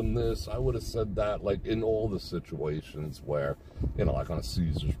told him this. I would have said that. Like in all the situations where, you know, like on a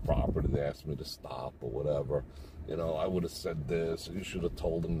Caesar's property, they asked me to stop or whatever. You know, I would have said this, or you should have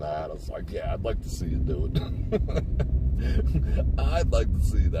told him that. I was like, yeah, I'd like to see you do it. I'd like to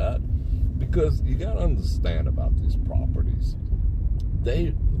see that. Because you got to understand about these properties.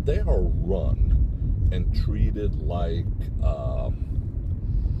 they are run and treated like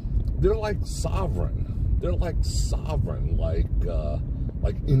they're like sovereign. They're like sovereign, like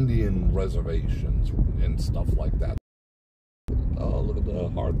Indian reservations and stuff like that. Oh, look at the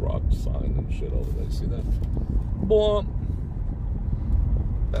Hard Rock sign and shit over there. See that? Boom.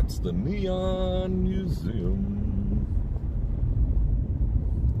 That's the Neon Museum.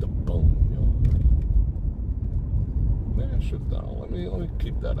 The Boneyard. Mash it down. Let me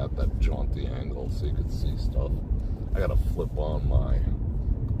keep that at that jaunty angle so you can see stuff. I gotta flip on my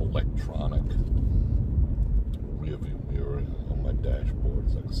electronic rear view mirror on my dashboard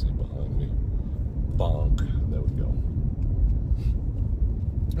so I can see behind me. Bonk. There we go.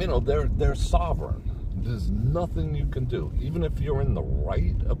 You know, they're sovereign. There's nothing you can do. Even if you're in the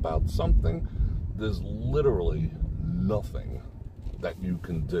right about something, there's literally nothing that you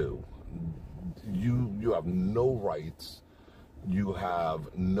can do. You have no rights. You have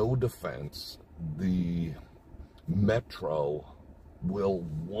no defense. The Metro will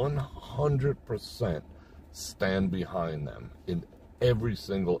 100% stand behind them in every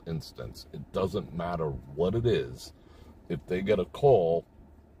single instance. It doesn't matter what it is. If they get a call,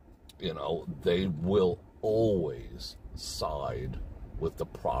 you know, they will always side with the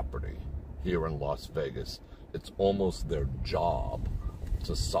property here in Las Vegas. It's almost their job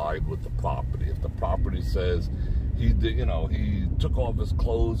to side with the property. If the property says he did, you know, he took off his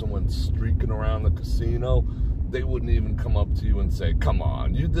clothes and went streaking around the casino, they wouldn't even come up to you and say, come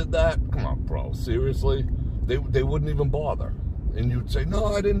on, you did that? Come on, bro, seriously? They wouldn't even bother. And you'd say, no,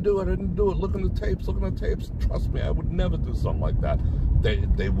 I didn't do it, Look in the tapes, Trust me, I would never do something like that.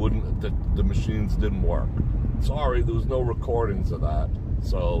 They wouldn't, the machines didn't work. Sorry, there was no recordings of that.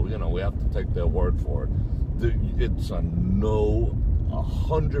 So, you know, we have to take their word for it. It's a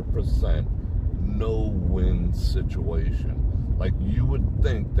 100% no-win situation. Like, you would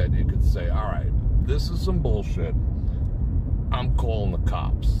think that you could say, all right, this is some bullshit. I'm calling the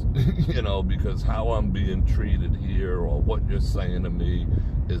cops, you know, because how I'm being treated here or what you're saying to me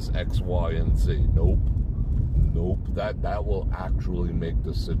is X, Y, and Z. Nope. That will actually make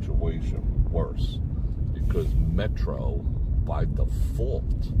the situation worse, because Metro, by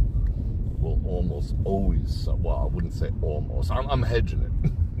default, will almost always, well, I wouldn't say almost, I'm hedging it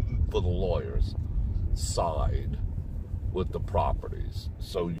for the lawyers, side with the properties.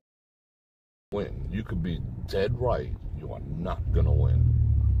 So you win. You could be dead right. You are not going to win.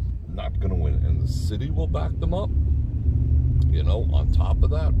 Not going to win. And the city will back them up, you know, on top of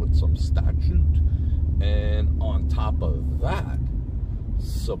that with some statute. And on top of that,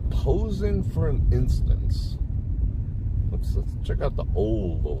 supposing for an instance, let's check out the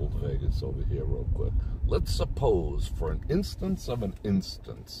old Vegas over here real quick. Let's suppose for an instance of an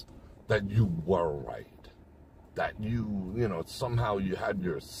instance that you were right. That you know, somehow you had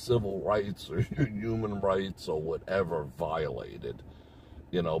your civil rights or your human rights or whatever violated,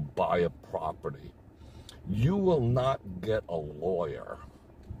 you know, by a property. You will not get a lawyer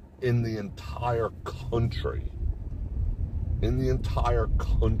in the entire country,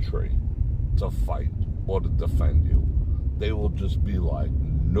 to fight or to defend you. They will just be like,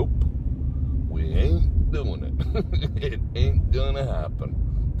 nope, we ain't doing it. It ain't gonna happen.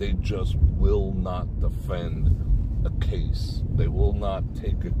 They just will not defend a case. They will not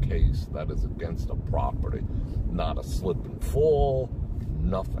take a case that is against a property. Not a slip and fall,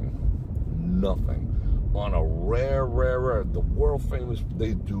 nothing. On a rare, the world famous,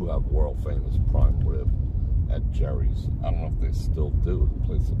 they do have world famous prime rib at Jerry's. I don't know if they still do. The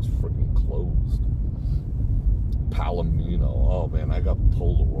place looks freaking closed. Palomino. Oh man, I got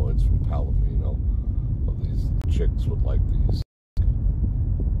Polaroids from Palomino of these chicks with like these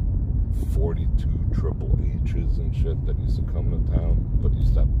 42 triple H's and shit that used to come to town, but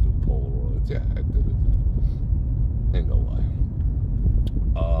used to have to do Polaroids. Yeah, I did it. Ain't gonna lie.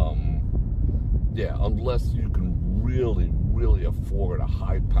 Yeah, unless you can really afford a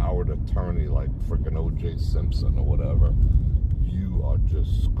high-powered attorney like frickin' O.J. Simpson or whatever, you are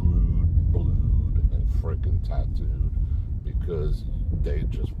just screwed, blued, and frickin' tattooed, because they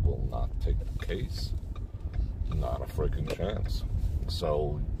just will not take the case. Not a frickin' chance.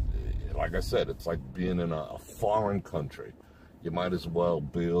 So, like I said, it's like being in a foreign country. You might as well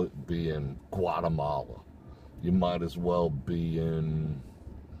be in Guatemala. You might as well be in,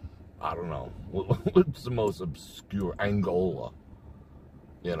 I don't know, what's the most obscure, Angola.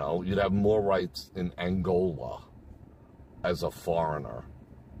 You know, you'd have more rights in Angola as a foreigner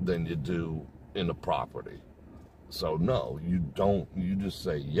than you do in a property. So no, you don't, you just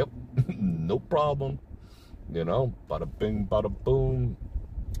say, yep, no problem. You know, bada bing, bada boom.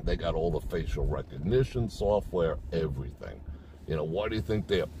 They got all the facial recognition software, everything. You know, why do you think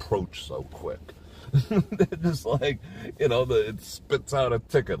they approach so quick? They're just like, you know, it spits out a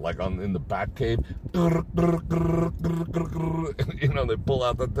ticket like in the back cave. You know, they pull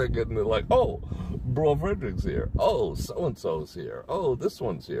out the ticket and they're like, oh, Bror Fredrik's here. Oh, so-and-so's here. Oh, this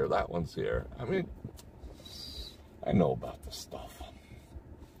one's here. That one's here. I mean, I know about this stuff.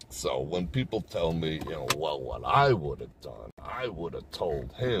 So when people tell me, you know, well, what I would have done, I would have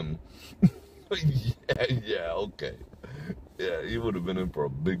told him, yeah, okay. Yeah, he would have been in for a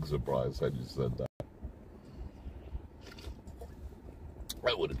big surprise had you said that.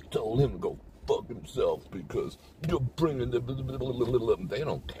 I would have told him to go fuck himself because you're bringing the... They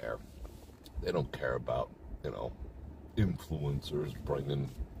don't care. They don't care about, you know, influencers bringing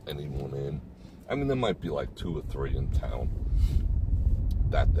anyone in. I mean, there might be like 2 or 3 in town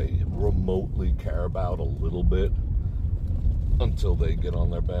that they remotely care about a little bit until they get on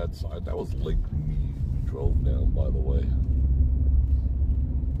their bad side. That was Lake Mead we drove down, by the way.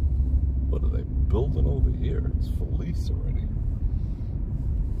 What are they building over here? It's for lease already.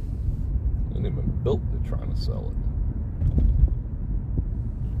 They ain't even built, they're trying to sell it.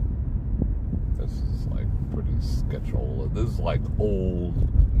 This is like pretty sketch-hole. This is like old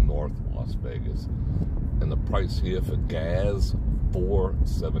North Las Vegas. And the price here for gas,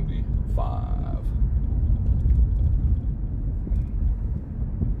 $4.75.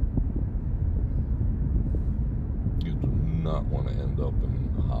 You do not want to end up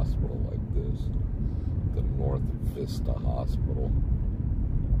in a hospital like this. The North Vista Hospital.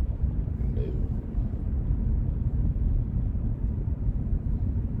 No.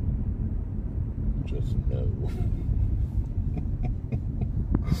 Just no.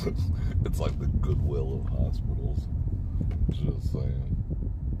 It's like the Goodwill of hospitals. Just saying.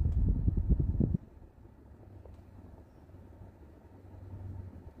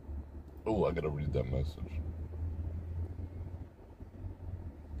 Oh, I gotta read that message.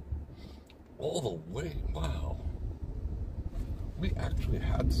 All the way, wow. We actually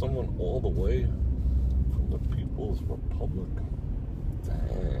had someone all the way from the People's Republic.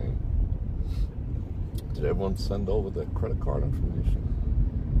 Dang. Did everyone send over their credit card information?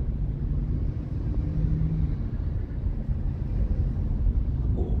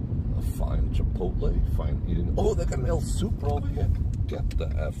 Oh, a fine Chipotle, fine eating. Oh, they got an El Super over here. Get the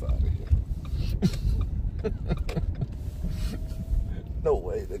F out of here. No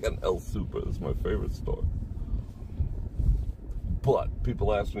way, they got an El Super. That's my favorite store. But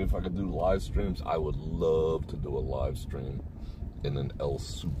people ask me if I could do live streams. I would love to do a live stream in an El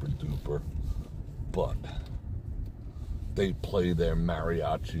Super Duper. But they play their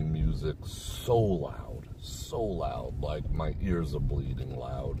mariachi music so loud, like my ears are bleeding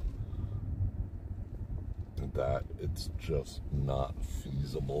loud, that it's just not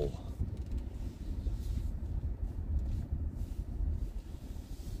feasible.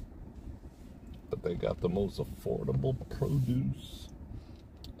 But they got the most affordable produce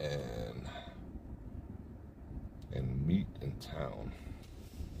and meat in town.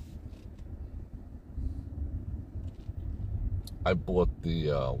 I bought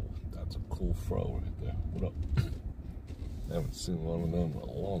the, that's a cool fro right there. What up? I haven't seen one of them in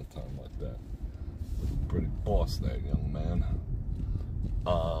a long time like that. Pretty boss there, young man.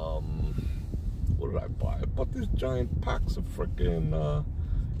 What did I buy? I bought these giant packs of frickin',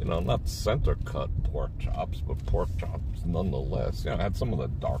 you know, not center cut pork chops, but pork chops nonetheless. You know, I had some of the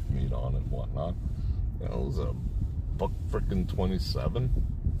dark meat on and whatnot. You know, it was a $1.27.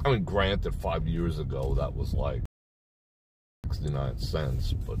 I mean, granted, 5 years ago, that was like 69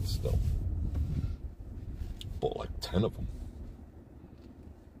 cents, but still. Bought like 10 of them.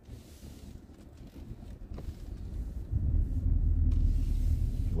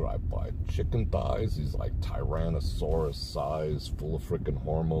 What I buy? Chicken thighs, these like Tyrannosaurus size, full of freaking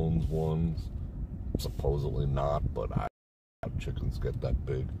hormones ones. Supposedly not, but I have chickens get that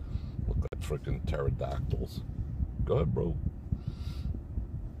big. Look like freaking pterodactyls. Go ahead, bro.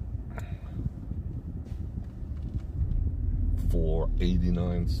 For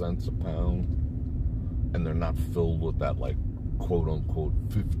 89 cents a pound, and they're not filled with that like quote-unquote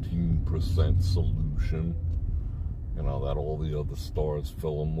 15% solution, you know, that all the other stores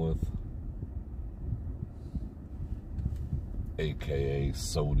fill them with, aka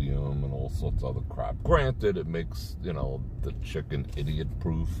sodium and all sorts of other crap. Granted, it makes, you know, the chicken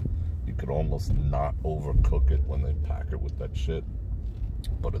idiot-proof. You could almost not overcook it when they pack it with that shit,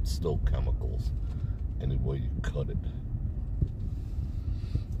 but it's still chemicals any way you cut it.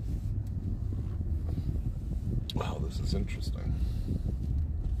 Wow, this is interesting.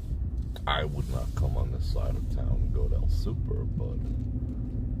 I would not come on this side of town and go to El Super, but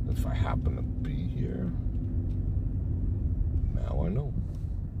if I happen to be here, man, Now I know.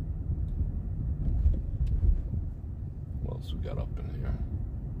 What else we got up in here?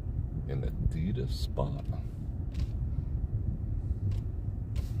 An Adidas spot.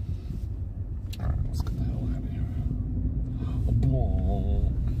 Alright, let's get the hell out of here.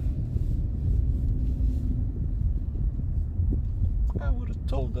 I would have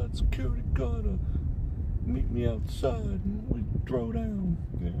told that security guard to meet me outside and we'd throw down.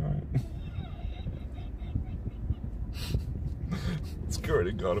 Yeah, alright.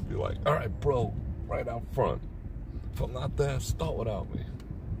 Security guard would be like, alright, bro, right out front. If I'm not there, start without me.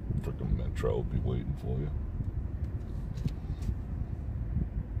 Freaking Metro will be waiting for you.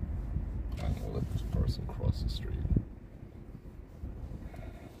 I'm gonna let this person cross the street.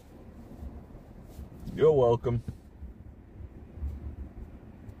 You're welcome.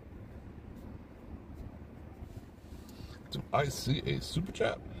 Do I see a super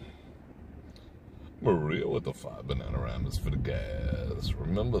chat? Maria with the 5 bananagrams for the gas.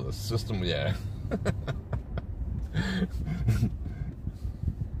 Remember the system? Yeah.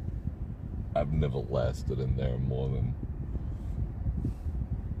 I've never lasted in there more than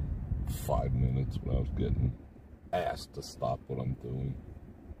 5 minutes when I was getting asked to stop what I'm doing.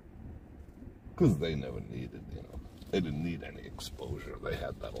 Because they never needed, you know, they didn't need any exposure. They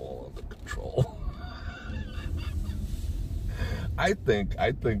had that all under control. I think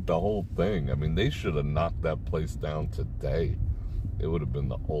the whole thing, I mean, they should have knocked that place down today. It would have been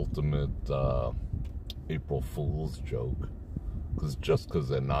the ultimate April Fool's joke. Because just because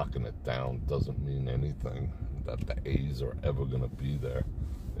they're knocking it down doesn't mean anything that the A's are ever going to be there.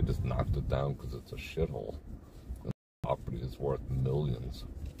 They just knocked it down because it's a shithole. And the property is worth millions.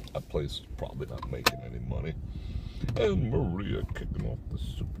 That place is probably not making any money. And Maria kicking off the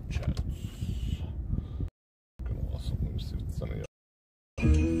super chats. Fucking awesome. Let me see if it's any other.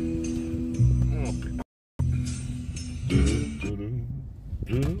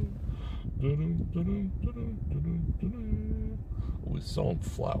 We're selling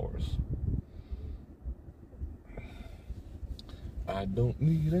flowers. I don't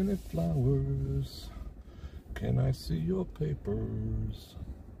need any flowers. Can I see your papers?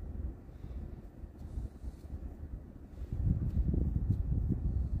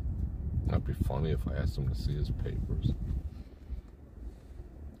 That'd be funny if I asked him to see his papers.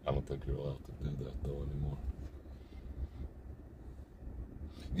 I don't think you're allowed to do that though anymore.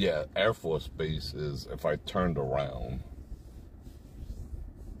 Yeah, Air Force Base is, if I turned around,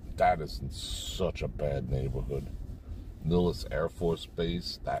 that is in such a bad neighborhood. Nillis Air Force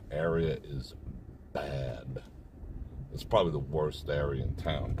Base, that area is bad. It's probably the worst area in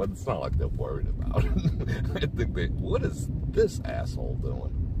town, but it's not like they're worried about it. I think what is this asshole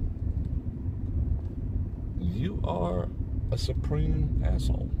doing? You are a supreme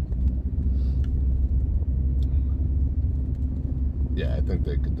asshole. Yeah, I think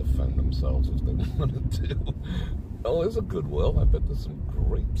they could defend themselves if they wanted to. Oh, there's a Goodwill. I bet there's some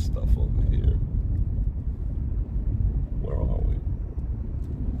great stuff over here. Where are we?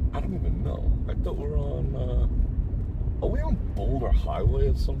 I don't even know. I thought we were on, are we on Boulder Highway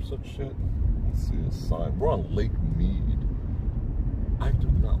or some such shit? Let's see a sign. We're on Lake Mead. I do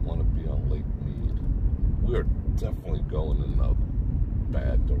not want to be on Lake Mead. We are definitely going in a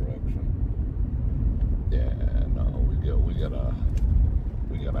bad direction. Yeah, no, we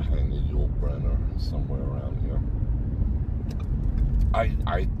gotta hang a Yule Brenner somewhere around here.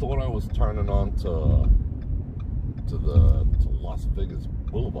 I thought I was turning on to Las Vegas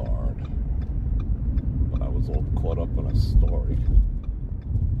Boulevard, but I was all caught up in a story.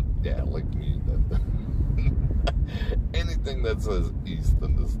 Yeah, like me, that anything that says east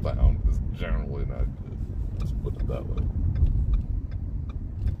in this town is generally not good. Let's put it that way.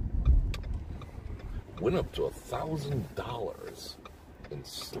 Went up to $1,000 in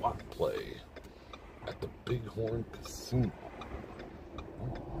slot play at the Bighorn Casino.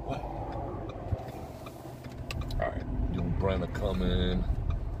 Oh, wow. Alright, you and Brenna come in.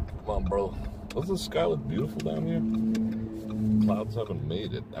 Come on, bro. Doesn't the sky look beautiful down here? Clouds haven't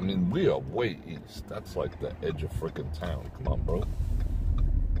made it. I mean, we are way east. That's like the edge of frickin' town. Come on, bro.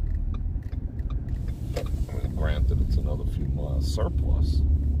 I mean, granted, it's another few miles. Surplus.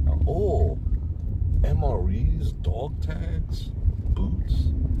 Oh, MREs, dog tags,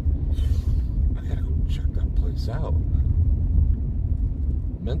 boots. I gotta go check that place out.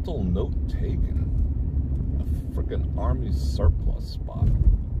 Mental note taken. A frickin' Army surplus spot.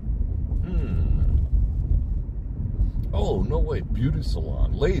 Oh, no way. Beauty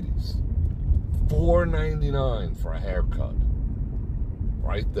salon. Ladies. $4.99 for a haircut.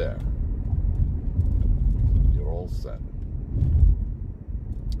 Right there. You're all set.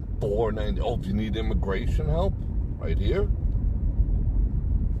 $4.90. Oh, if you need immigration help, right here.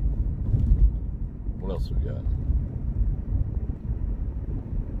 What else we got?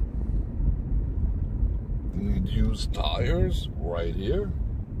 You need used tires right here.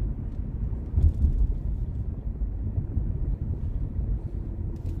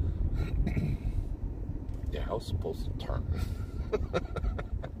 Yeah, I was supposed to turn.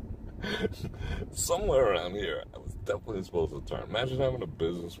 Somewhere around here, I was definitely supposed to turn. Imagine having a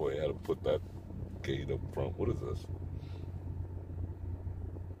business where you had to put that gate up front. What is this?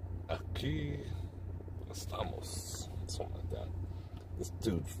 Aquí estamos. Something like that. This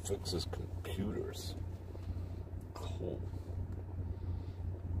dude fixes computers. Cool.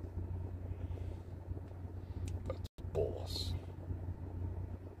 That's boss.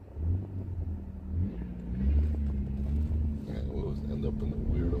 Yeah, we always end up in the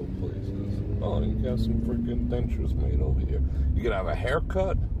weirdo places. Oh, you got some freaking dentures made over here. You can have a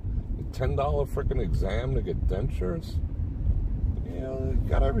haircut, a $10 freaking exam to get dentures. Yeah, you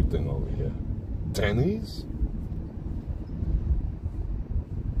got everything over here. Denny's.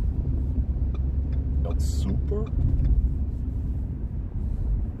 Got Super.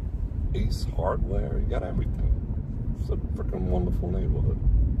 Ace Hardware. You got everything. It's a freaking wonderful neighborhood.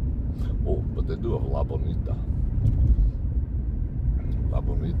 Oh, but they do have La Bonita. La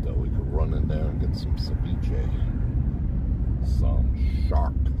Bonita. We could run in there and get some ceviche. Some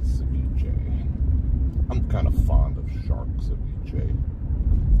shark ceviche. I'm kind of fond of shark ceviche.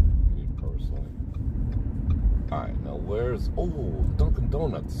 Me personally. Alright, now where's... Oh, Dunkin'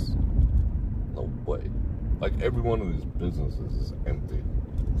 Donuts. No way. Like, every one of these businesses is empty.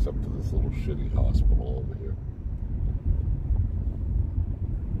 Except for this little shitty hospital over here.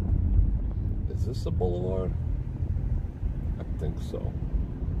 Is this a boulevard? I think so.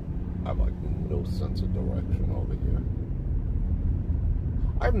 I have like no sense of direction over here.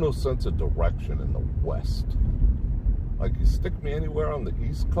 I have no sense of direction in the West. Like, you stick me anywhere on the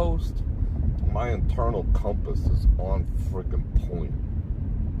East Coast, my internal compass is on freaking point.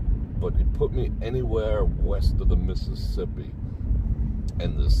 But you put me anywhere west of the Mississippi,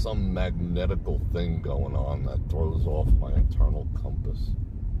 and there's some magnetical thing going on that throws off my internal compass.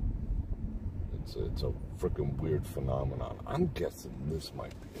 It's a freaking weird phenomenon. I'm guessing this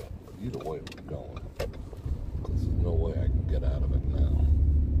might be it, but either way we're going, because there's no way I can get out of it now.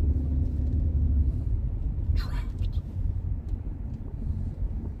 Trapped.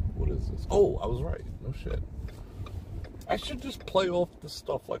 What is this? Oh, I was right. No shit. I should just play off this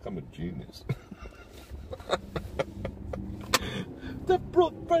stuff like I'm a genius. That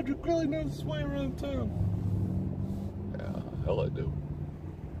Bror Fredrik really knows his way around town. Yeah, hell I do.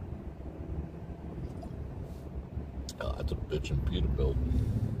 Oh, that's a bitch and Peterbilt.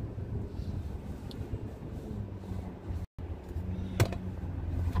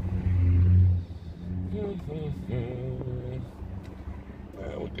 Yeah,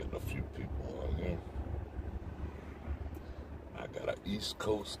 we're getting a few people on here. I got an East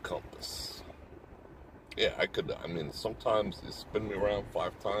Coast compass. Yeah, I mean, sometimes you spin me around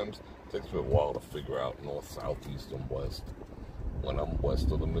 5 times. It takes me a while to figure out north, south, east, and west when I'm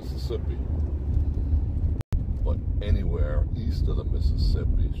west of the Mississippi. But anywhere east of the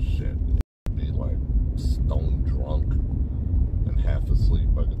Mississippi, shit, you'd be like stone drunk and half asleep.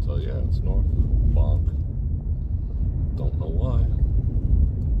 I can tell you, yeah, it's north. Bonk. Don't know why.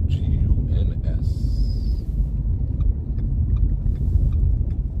 G-U-N-S.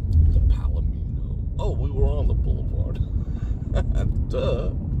 The Palomino. Oh, we were on the boulevard.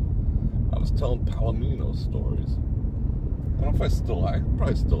 Duh. I was telling Palomino stories. I don't know if I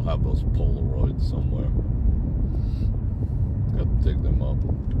probably still have those Polaroids somewhere. Gotta dig them up. I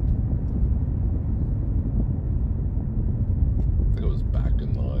think it was back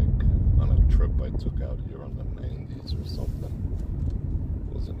in on a trip I took out here in the 90s or something.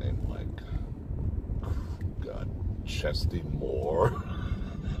 What was the name like? God, Chesty Moore.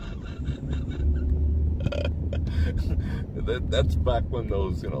 That's back when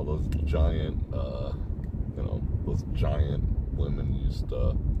those, those giant, those giant women used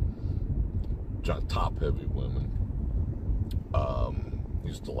to, top-heavy women,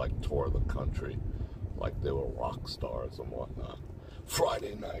 used to, like, tour the country like they were rock stars and whatnot.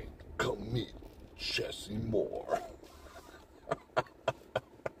 Friday night, come meet Chesty Moore.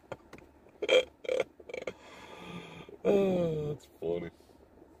 Oh, that's funny.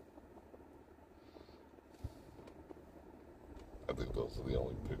 I think those are the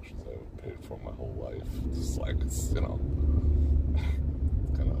only pictures I ever paid for my whole life. Just like, it's, kind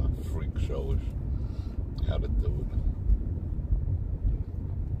of freak showish how to do it.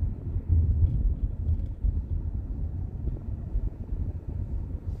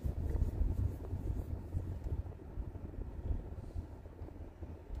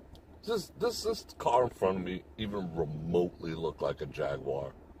 Is Does this car in front of me even remotely look like a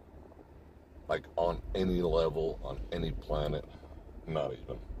Jaguar? Like on any level, on any planet? Not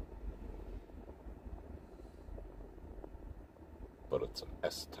even. But it's an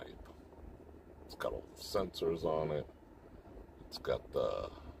S-type. It's got all the sensors on it. It's got the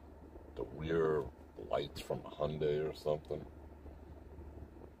rear lights from a Hyundai or something.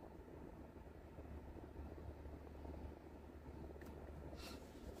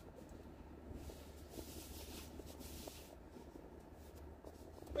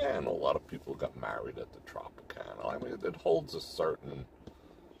 And a lot of people got married at the Tropicana. I mean, it holds a certain,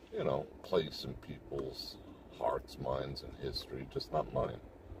 you know, place in people's hearts, minds, and history, just not mine,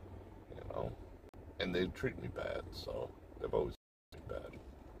 you know. And they treat me bad, so they've always treated me bad.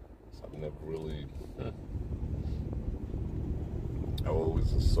 So I've never really, I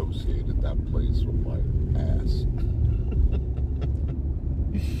always associated that place with my ass.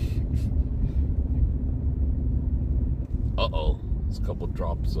 Uh-oh. There's a couple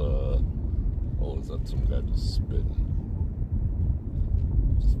drops, oh, is that some guy just spitting?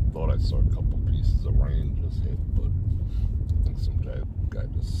 Just thought I saw a couple pieces of rain just hit, but I think some guy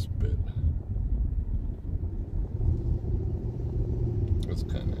just spit. That's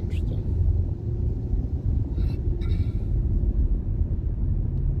kind of interesting.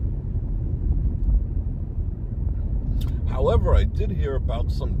 However, I did hear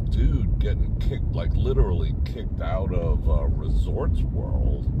about some dude getting kicked, like literally kicked out of Resorts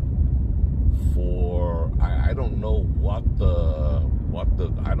World for, I don't know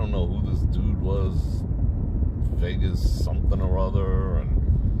I don't know who this dude was, Vegas something or other,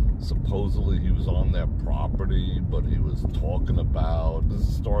 and supposedly he was on their property, but he was talking about, this is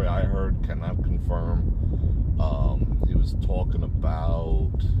a story I heard, cannot confirm, he was talking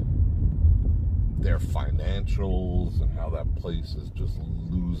about their financials and how that place is just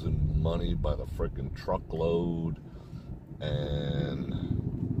losing money by the freaking truckload. And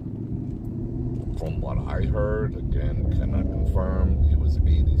from what I heard, again, cannot confirm, he was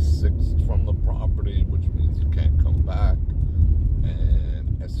 86th from the property, which means you can't come back,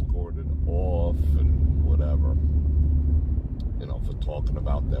 and escorted off and whatever, you know, for talking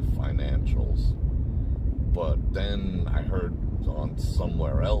about their financials. But then I heard on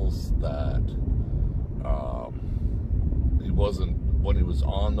somewhere else that he wasn't, when he was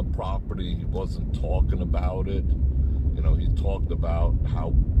on the property, he wasn't talking about it. You know, he talked about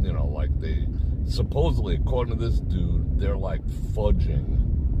how, you know, like they, supposedly, according to this dude, they're like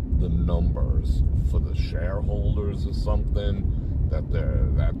fudging the numbers for the shareholders or something. That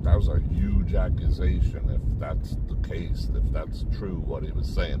was a huge accusation, if that's the case, if that's true what he was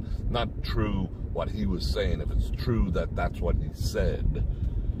saying. Not true what he was saying, if it's true that that's what he said.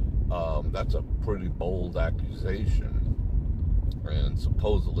 That's a pretty bold accusation. And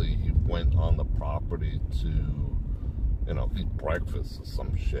supposedly he went on the property to, you know, eat breakfast or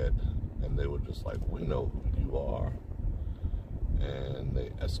some shit. And they were just like, we know who you are. And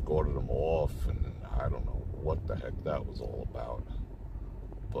they escorted him off, and I don't know what the heck that was all about.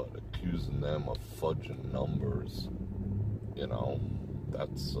 But accusing them of fudging numbers, you know,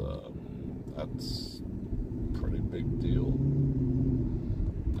 that's a pretty big deal.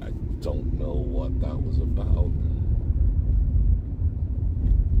 I don't know what that was about.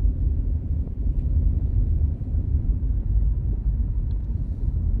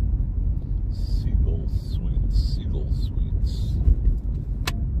 Seagull sweets.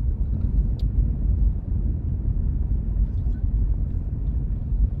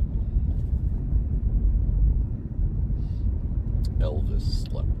 Elvis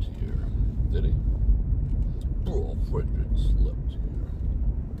slept here, did he? Bror Fredrik slept here.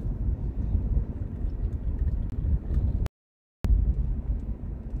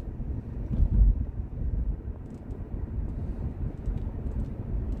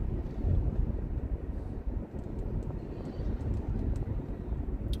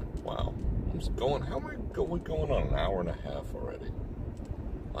 Wow, I'm just going, how am we going on an hour and a half already?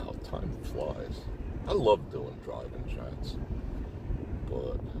 Wow, time flies. I love doing driving chats,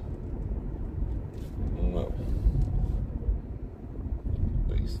 but I don't know.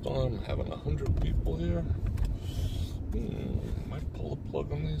 Based on having 100 people here, might pull the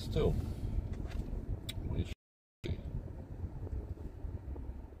plug on these too. We should see.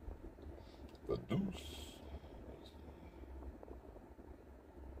 The deuce.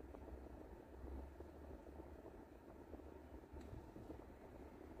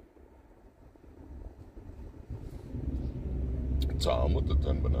 Tom with the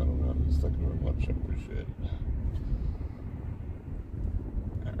 10 banana nuts. Thank you very much. I appreciate it.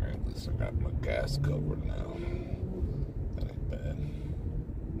 Alright, at least I got my gas covered now. That ain't bad.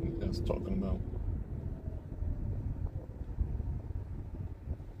 you guys talking about?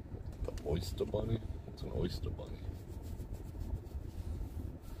 The oyster bunny? What's an oyster bunny?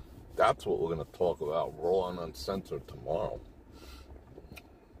 That's what we're going to talk about raw and uncensored tomorrow.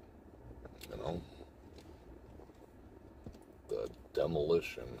 You know? The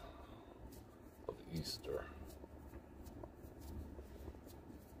demolition of Easter.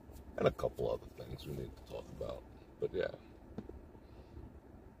 And a couple other things we need to talk about. But yeah.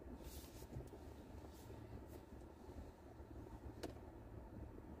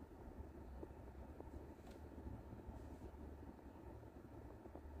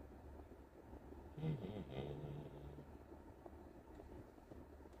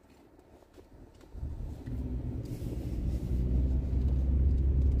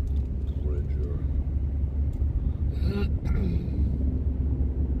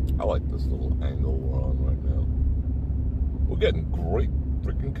 I like this little angle we're on right now. We're getting great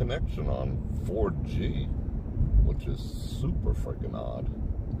freaking connection on 4G, which is super freaking odd.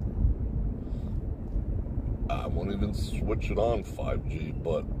 I won't even switch it on 5G,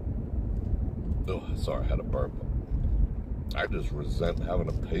 but oh, sorry, I had a burp. I just resent having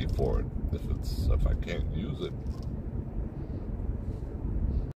to pay for it if I can't use it.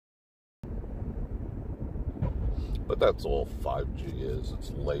 But that's all 5G is.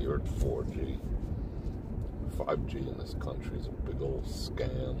 It's layered 4G. 5G in this country is a big old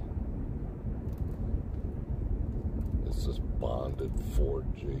scam. It's just bonded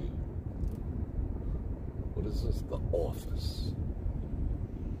 4G. What is this? The Office.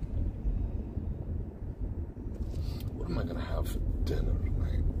 What am I going to have for dinner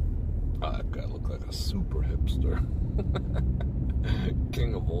tonight? That guy looked like a super hipster.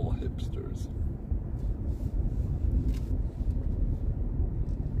 King of all hipsters.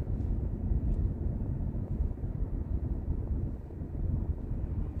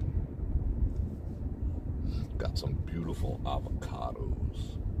 Got some beautiful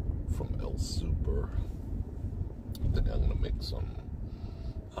avocados from El Super. I think I'm going to make some,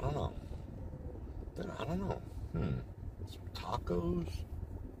 I don't know. Some tacos,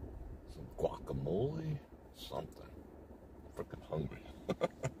 some guacamole, something. I'm freaking hungry.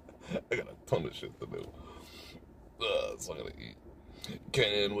 I got a ton of shit to do. So I'm going to eat.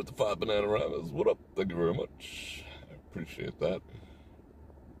 Ken with the 5 banana rabbits. What up? Thank you very much. I appreciate that.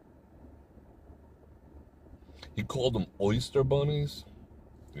 He called them oyster bunnies.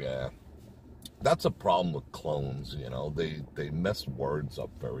 Yeah. That's a problem with clones, you know. They mess words up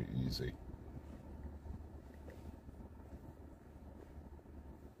very easy.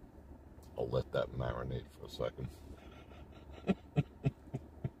 I'll let that marinate for a second.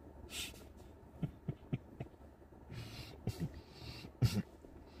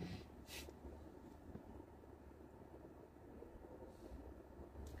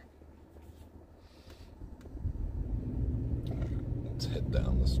 Head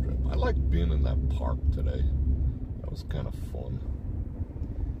down the strip. I like being in that park today. That was kind of fun.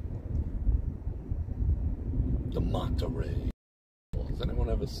 The Monterey. Does anyone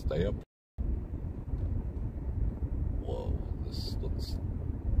ever stay up? Whoa, this looks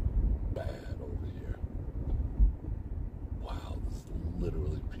bad over here. Wow, there's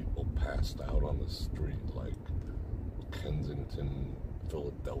literally people passed out on the street like Kensington,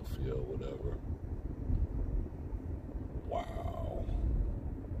 Philadelphia, whatever. Wow.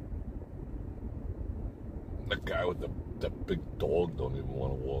 That guy with that big dog don't even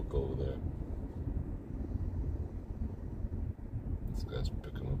want to walk over there. This guy's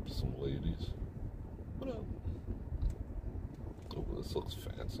picking up some ladies. What up? Oh, this looks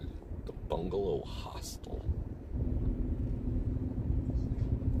fancy. The Bungalow Hostel.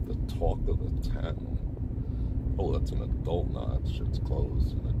 The talk of the town. Oh, that's an adult. Nah, that shit's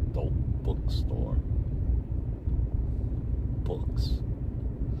closed. An adult bookstore. Books.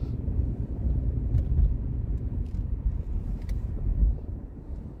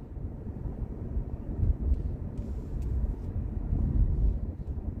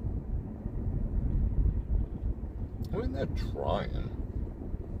 I mean, they're trying,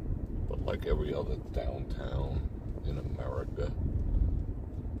 but like every other downtown in America,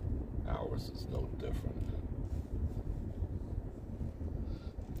 ours is no different.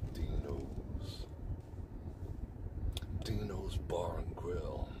 Dino's Bar and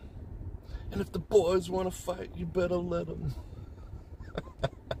Grill. And if the boys want to fight, you better let them.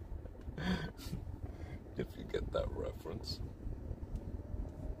 If you get that reference.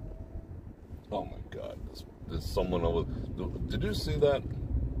 Oh my God, there's someone over. Did you see that?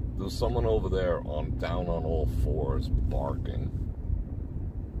 There's someone over there down on all fours barking.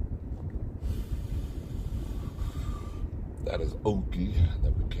 That is Okie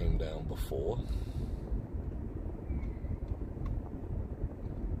that we came down before.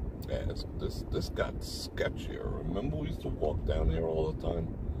 Yeah, this got sketchier. Remember we used to walk down here all the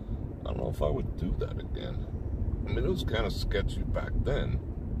time? I don't know if I would do that again. I mean, it was kind of sketchy back then,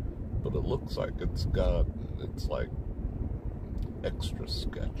 but it looks like it's like extra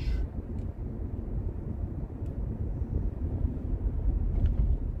sketch.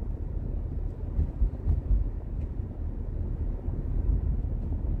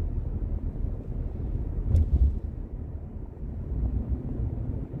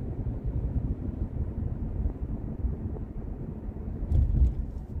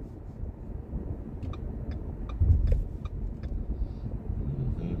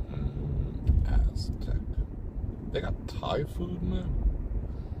 They got Thai food, man.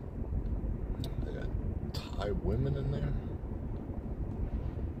 They got Thai women in there.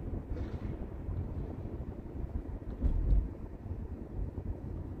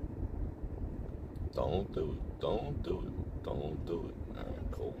 Don't do it. Don't do it. Don't do it. All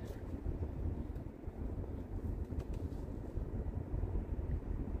right, cool.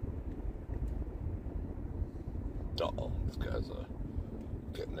 Uh-oh, these guys are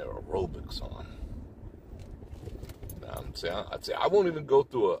getting their aerobics on. See, I won't even go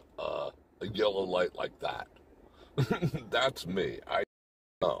through a yellow light like that. That's me. I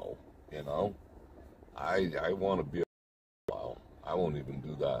know, you know. I want to be a while. I won't even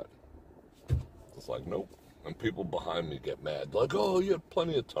do that. It's like, nope. And people behind me get mad. Like, oh, you had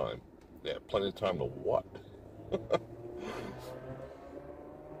plenty of time. Yeah, plenty of time to what?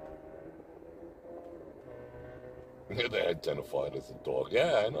 They identified as a dog.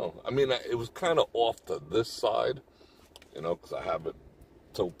 Yeah, I know. I mean, it was kind of off to this side, you know, because I have it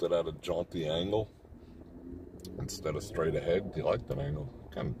tilted at a jaunty angle instead of straight ahead. Do you like that angle?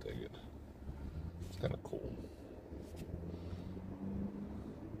 Kind of dig it. It's kind of cool.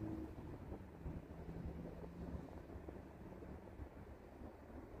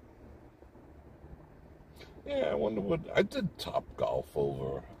 Yeah, I wonder what... I did Top Golf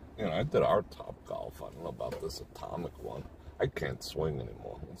over... You know, I did our Top Golf. I don't know about this Atomic one. I can't swing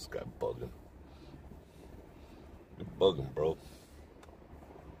anymore. This guy bugging. You're bugging, bro.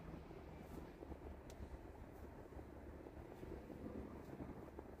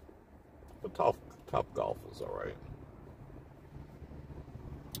 But Top Golf is alright.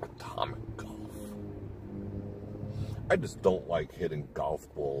 Atomic Golf. I just don't like hitting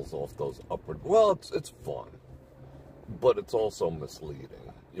golf balls off those upward... Well, it's fun. But it's also misleading.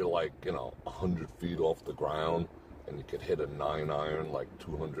 You're like, you know, 100 feet off the ground, and you could hit a 9-iron like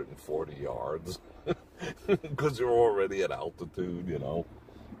 240 yards. Because you're already at altitude, you know.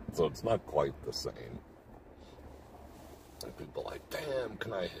 So it's not quite the same. And people are like, damn,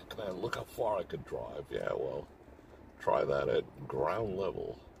 can I look how far I could drive? Yeah, well, try that at ground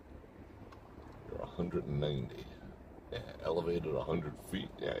level. You're 190. Yeah, elevated 100 feet.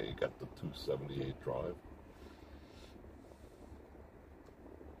 Yeah, you got the 278 drive.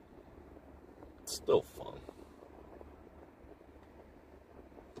 It's still fun.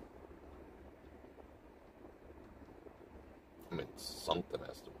 I mean, something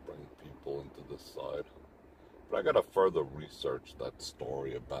has to bring people into this side. But I gotta further research that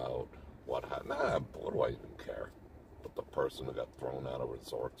story about what happened. Nah, what do I even care? But the person who got thrown out of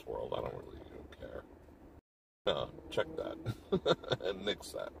Resorts World, I don't really even care. No, check that. And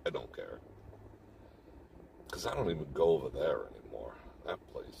nix that. I don't care. Because I don't even go over there anymore. That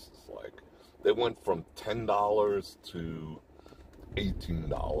place is like... They went from $10 to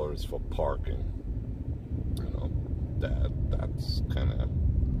 $18 for parking. You know, that's kind of...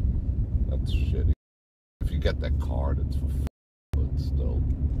 That's shitty. If you get that card, it's for free, but still.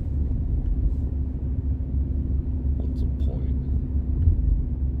 What's the point?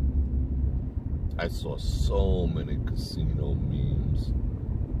 I saw so many casino memes,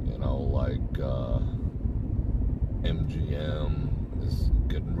 you know, like MGM is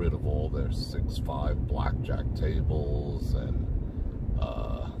getting rid of all their 6-5 blackjack tables and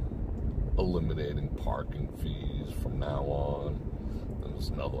eliminating parking fees from now on. And there's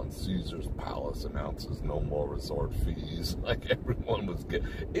another one, Caesar's Palace announces no more resort fees. Like everyone was getting,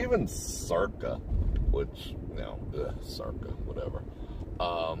 even Circa, which, you know, Circa, whatever.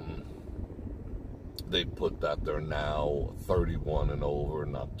 They put that they're now 31 and over,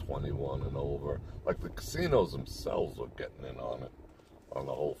 not 21 and over. Like the casinos themselves are getting in on it, on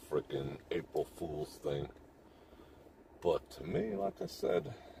the whole freaking April Fool's thing. But to me, like I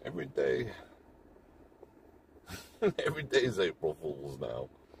said, every day, every day is April Fool's now.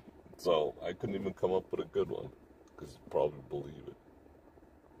 So I couldn't even come up with a good one, because you probably believe it.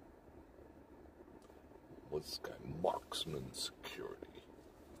 What's this guy? Marksman Security.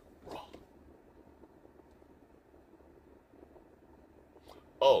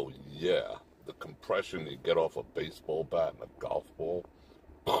 Oh, yeah. The compression you get off a baseball bat and a golf ball.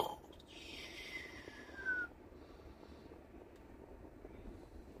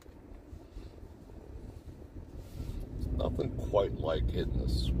 It's nothing quite like hitting a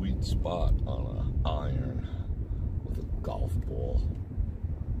sweet spot on an iron with a golf ball.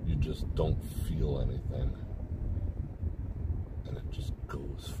 You just don't feel anything. And it just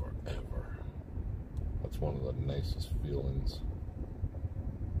goes forever. That's one of the nicest feelings.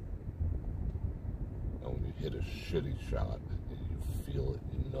 And when you hit a shitty shot, you feel it,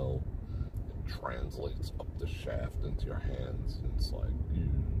 you know, it translates up the shaft into your hands, and it's like, you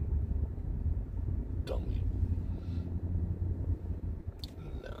dummy.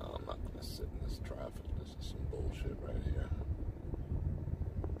 No, I'm not gonna sit in this traffic. This is some bullshit right here.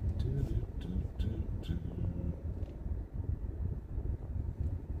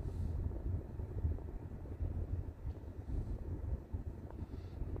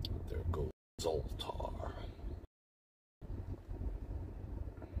 There goes Zoltar.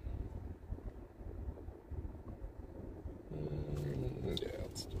 Yeah,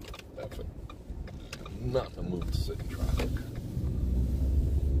 let's do it. F it. Not in the mood to sit in traffic.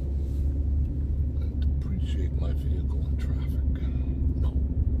 And depreciate my vehicle in traffic. No.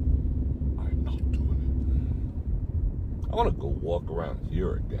 I'm not doing it. I want to go walk around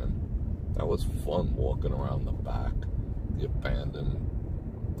here again. That was fun walking around the back. The abandoned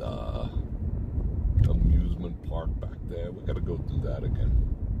amusement park back there. We got to go do that again.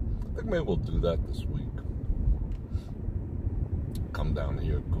 I think maybe we'll do that this week. Come down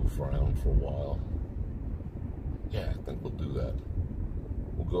here, goof around for a while. Yeah, I think we'll do that.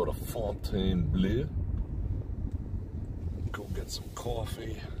 We'll go to Fontainebleau, go get some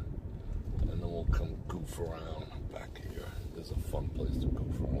coffee, and then we'll come goof around back here. There's a fun place to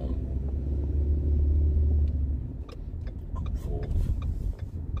goof around. Goof off,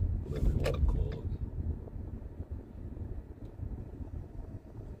 whatever you want to call it.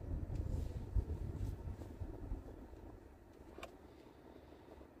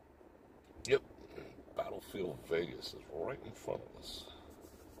 Yep, Battlefield Vegas is right in front of us.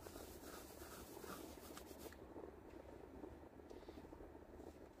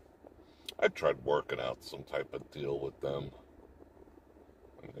 I tried working out some type of deal with them.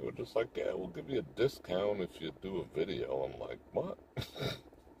 And they were just like, yeah, we'll give you a discount if you do a video. I'm like, what?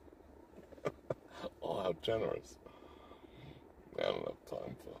 Oh, how generous. I don't have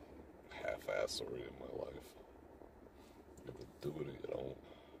time for half-assery in my life. You either do it or you don't.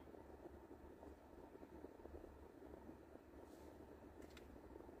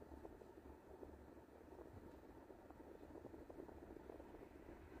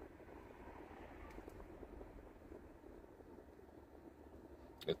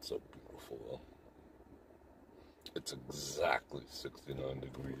 It's so beautiful, though. It's exactly 69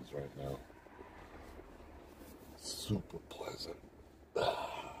 degrees right now. Super pleasant.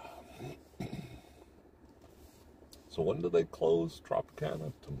 So when do they close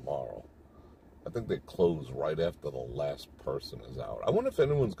Tropicana? Tomorrow. I think they close right after the last person is out. I wonder if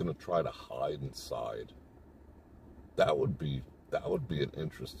anyone's going to try to hide inside. That would be an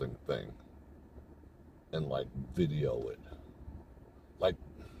interesting thing. And like video it. Like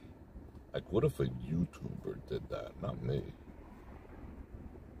what if a YouTuber did that? Not me.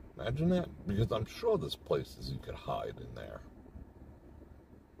 Imagine that. Because I'm sure there's places you could hide in there.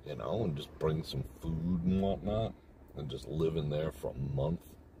 You know, and just bring some food and whatnot. And just live in there for a month.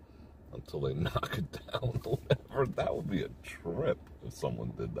 Until they knock it down or whatever. That would be a trip if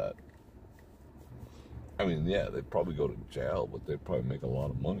someone did that. I mean, yeah, they'd probably go to jail. But they'd probably make a lot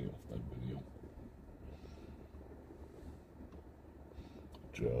of money off that video.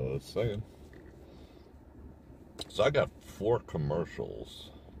 Just saying. So I got 4 commercials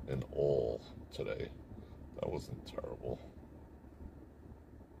in all today. That wasn't terrible.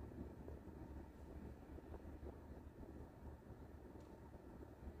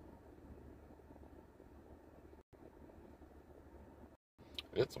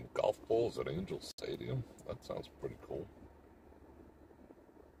 Hit some golf balls at Angel Stadium. That sounds pretty cool.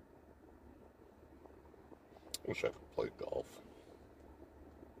 Wish I could play golf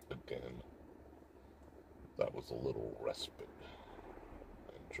again. That was a little respite.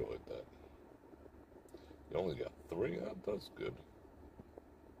 I enjoyed that. You only got 3? That's good.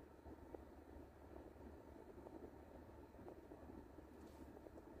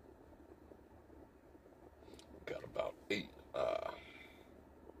 Got about 8.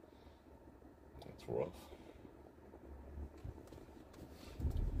 That's rough.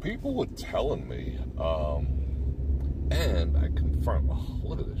 people were telling me, and I confirmed, oh,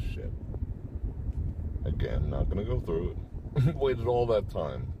 look at this shit. Again, not going to go through it. Waited all that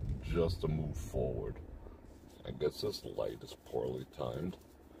time just to move forward. I guess this light is poorly timed.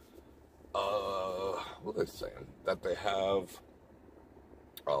 What are they saying? That they have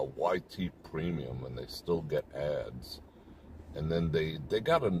YT Premium and they still get ads. And then they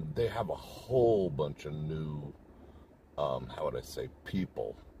have a whole bunch of new, how would I say,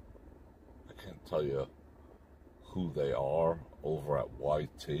 people. I can't tell you who they are over at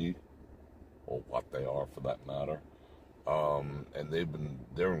YT, or what they are for that matter. And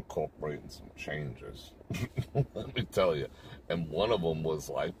they're incorporating some changes. Let me tell you. And one of them was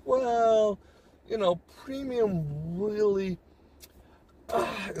like, well, you know, premium really,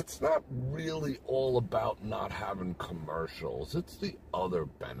 it's not really all about not having commercials. It's the other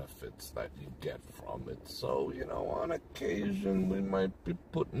benefits that you get from it. So, you know, on occasion, we might be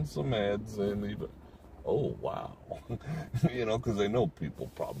putting some ads in even. Oh, wow. You know, because they know people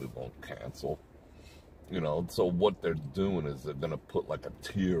probably won't cancel. You know, so what they're doing is they're going to put like a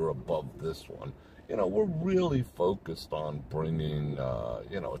tier above this one. You know, we're really focused on bringing,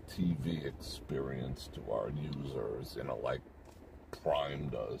 you know, a TV experience to our users, you know, like Prime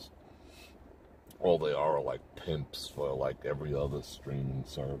does. All they are like pimps for like every other streaming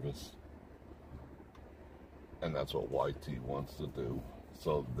service. And that's what YT wants to do.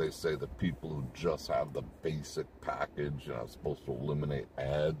 So they say the people who just have the basic package, you know, supposed to eliminate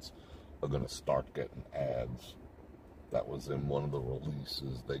ads, are going to start getting ads. That was in one of the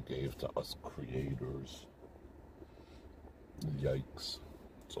releases they gave to us creators. Yikes.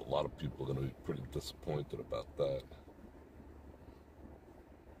 So a lot of people are going to be pretty disappointed about that.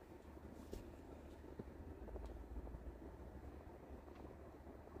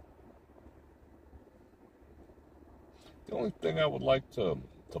 The only thing I would like to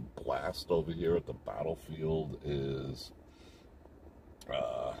blast over here at the battlefield is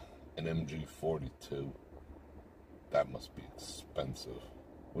an MG42. That must be expensive.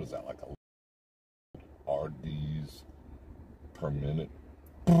 What is that, like a RDs per minute?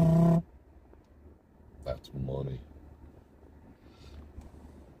 That's money.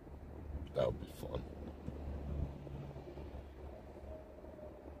 That would be fun.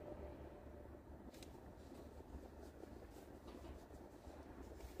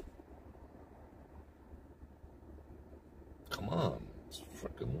 Come on, it's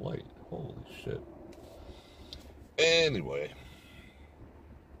freaking light. Holy shit. Anyway.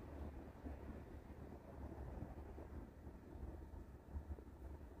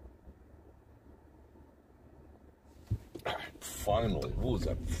 Finally. What was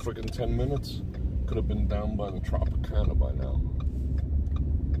that? Freaking 10 minutes? Could have been down by the Tropicana by now.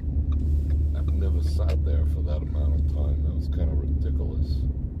 I've never sat there for that amount of time. That was kind of ridiculous.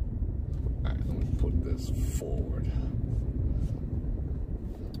 Alright, let me put this forward.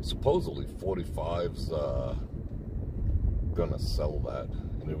 Supposedly 45's gonna sell that,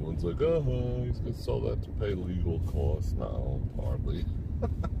 and everyone's like, oh, he's gonna sell that to pay legal costs. No, hardly.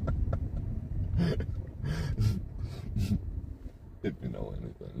 If you know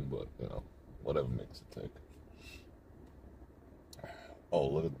anything, but you know, whatever makes it tick. Oh,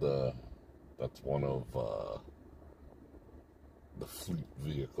 look at that's one of the fleet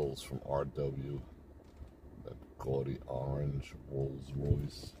vehicles from RW. That gaudy orange Rolls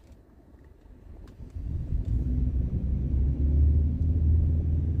Royce.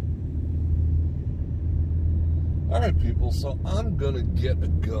 Alright, people, so I'm gonna get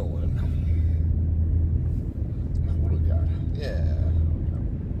it going. What do we got? Yeah,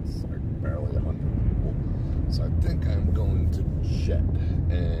 it's like barely 100 people. So I think I'm going to jet.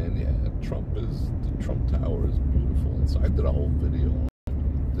 And yeah, the Trump Tower is beautiful. And so I did a whole video on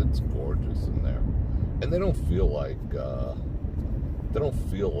it. It's gorgeous in there. And they don't feel like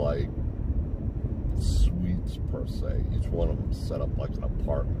suites per se. Each one of them set up like an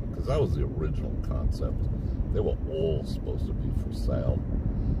apartment, because that was the original concept. They were all supposed to be for sale,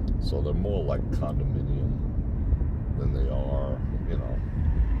 so they're more like condominium than they are, you know,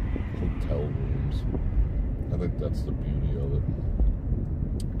 hotel rooms. I think that's the beauty of it.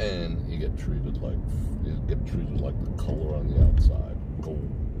 And you get treated like the color on the outside, gold.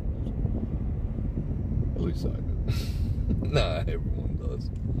 At least I do. Nah, everyone does.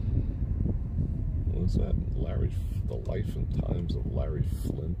 What is that? The Life and Times of Larry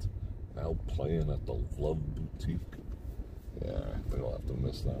Flint, now playing at the Love Boutique. Yeah, I think I'll have to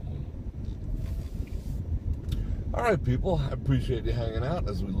miss that one. Alright, people, I appreciate you hanging out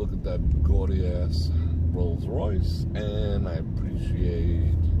as we look at that gaudy ass Rolls Royce, and I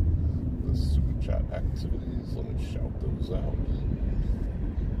appreciate the super chat activities. Let me shout those out.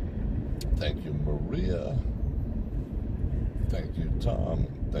 Thank you, Maria. Thank you, Tom.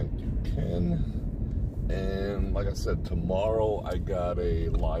 Thank you, Ken. And like I said, tomorrow I got a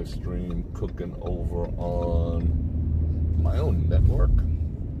live stream cooking over on my own network,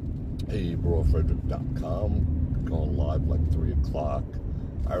 brorfredrik.com, going live like 3 o'clock.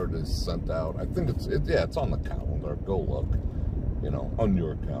 I already sent out, I think it's on the calendar. Go look, on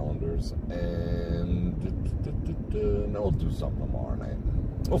your calendars. And we'll do something tomorrow night.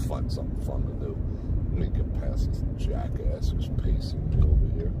 We'll find something fun to do. Let me get past this jackass who's pacing me over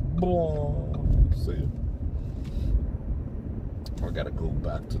here. See ya. I gotta go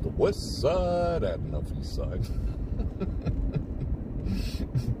back to the west side. I had enough east side.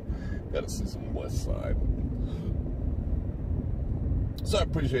 Gotta see some west side. So I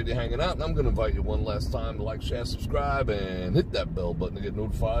appreciate you hanging out, and I'm gonna invite you one last time to like, share, subscribe, and hit that bell button to get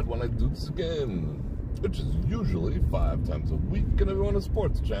notified when I do this again, which is usually 5 times a week, and everyone on the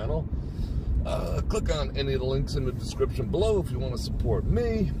sports channel. Click on any of the links in the description below if you want to support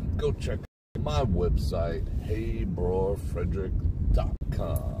me. Go check out my website,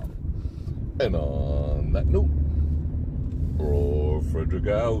 brorfredrik.com. And on that note, Bror Fredrik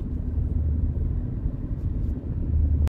out.